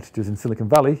these competitors in Silicon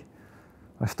Valley,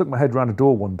 I stuck my head around a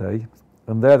door one day,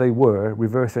 and there they were,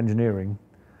 reverse engineering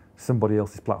somebody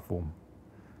else's platform.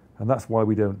 And that's why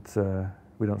we don't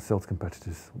sell to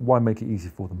competitors. Why make it easy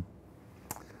for them?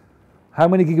 How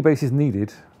many gigabase is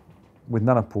needed with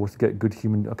nanopores to get good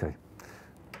human? Okay,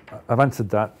 I've answered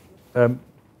that.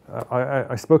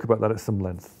 I spoke about that at some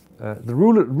length. The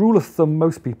rule of thumb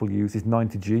most people use is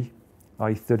 90G.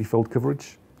 i.e. 30-fold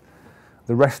coverage.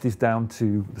 The rest is down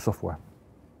to the software.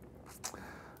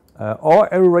 Are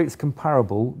error rates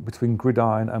comparable between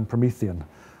GridION and PromethION?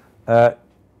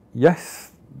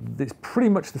 Yes, it's pretty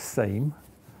much the same.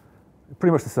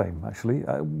 Pretty much the same, actually.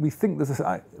 We think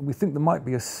there might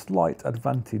be a slight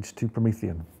advantage to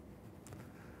PromethION,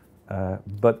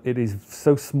 but it is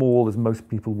so small as most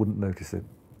people wouldn't notice it.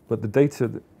 But the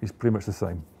data is pretty much the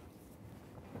same.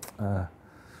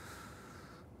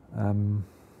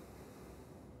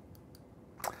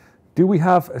 Do we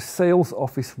have a sales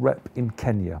office rep in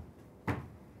Kenya?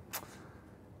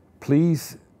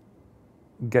 Please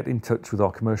get in touch with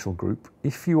our commercial group.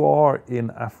 If you are in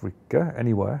Africa,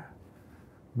 anywhere,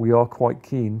 we are quite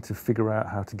keen to figure out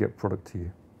how to get product to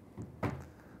you.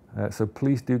 So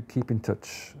please do keep in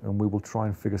touch and we will try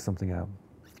and figure something out.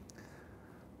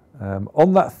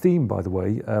 On that theme, by the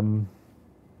way,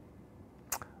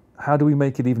 how do we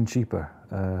make it even cheaper?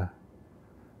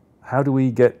 How do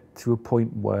we get to a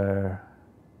point where,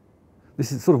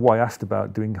 this is sort of why I asked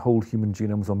about doing whole human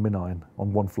genomes on MinION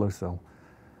on one flow cell.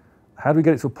 How do we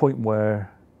get it to a point where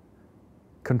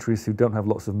countries who don't have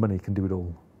lots of money can do it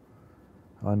all?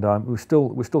 And we're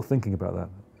still thinking about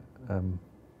that.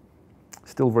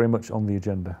 Still very much on the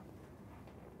agenda.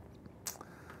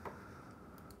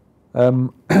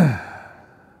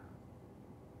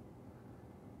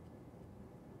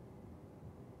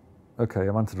 Okay,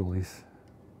 I've answered all these.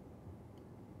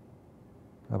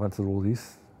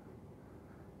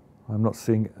 I'm not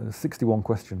seeing 61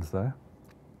 questions there.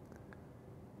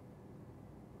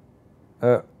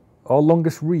 Our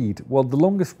longest read. Well, the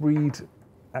longest read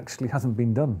actually hasn't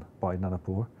been done by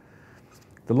Nanopore.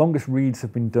 The longest reads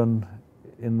have been done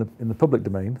in the public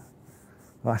domain.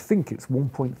 I think it's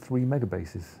 1.3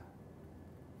 megabases.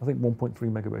 I think 1.3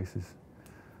 megabases.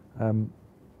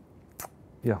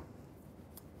 Yeah.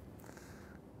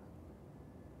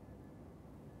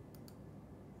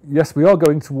 Yes, we are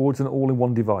going towards an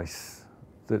all-in-one device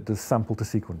that does sample to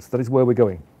sequence. That is where we're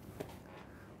going.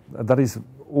 That is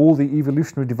all the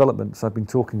evolutionary developments I've been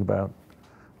talking about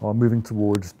are moving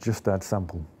towards just add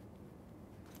sample,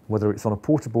 whether it's on a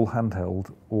portable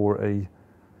handheld or a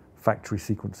factory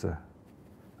sequencer.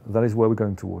 That is where we're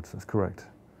going towards, that's correct.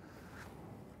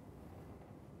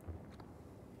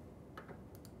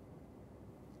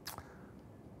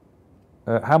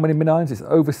 How many MinIONs? It's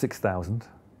over 6,000.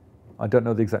 I don't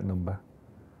know the exact number.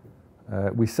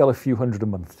 We sell a few hundred a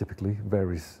month typically,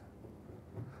 varies.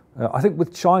 I think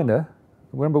with China,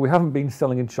 remember we haven't been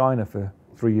selling in China for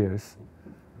 3 years.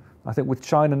 I think with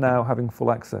China now having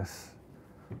full access,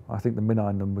 I think the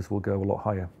MinION numbers will go a lot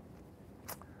higher.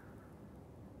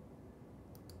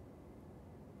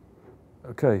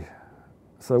 Okay,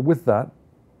 so with that,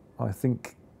 I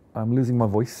think I'm losing my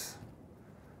voice.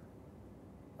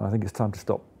 I think it's time to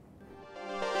stop.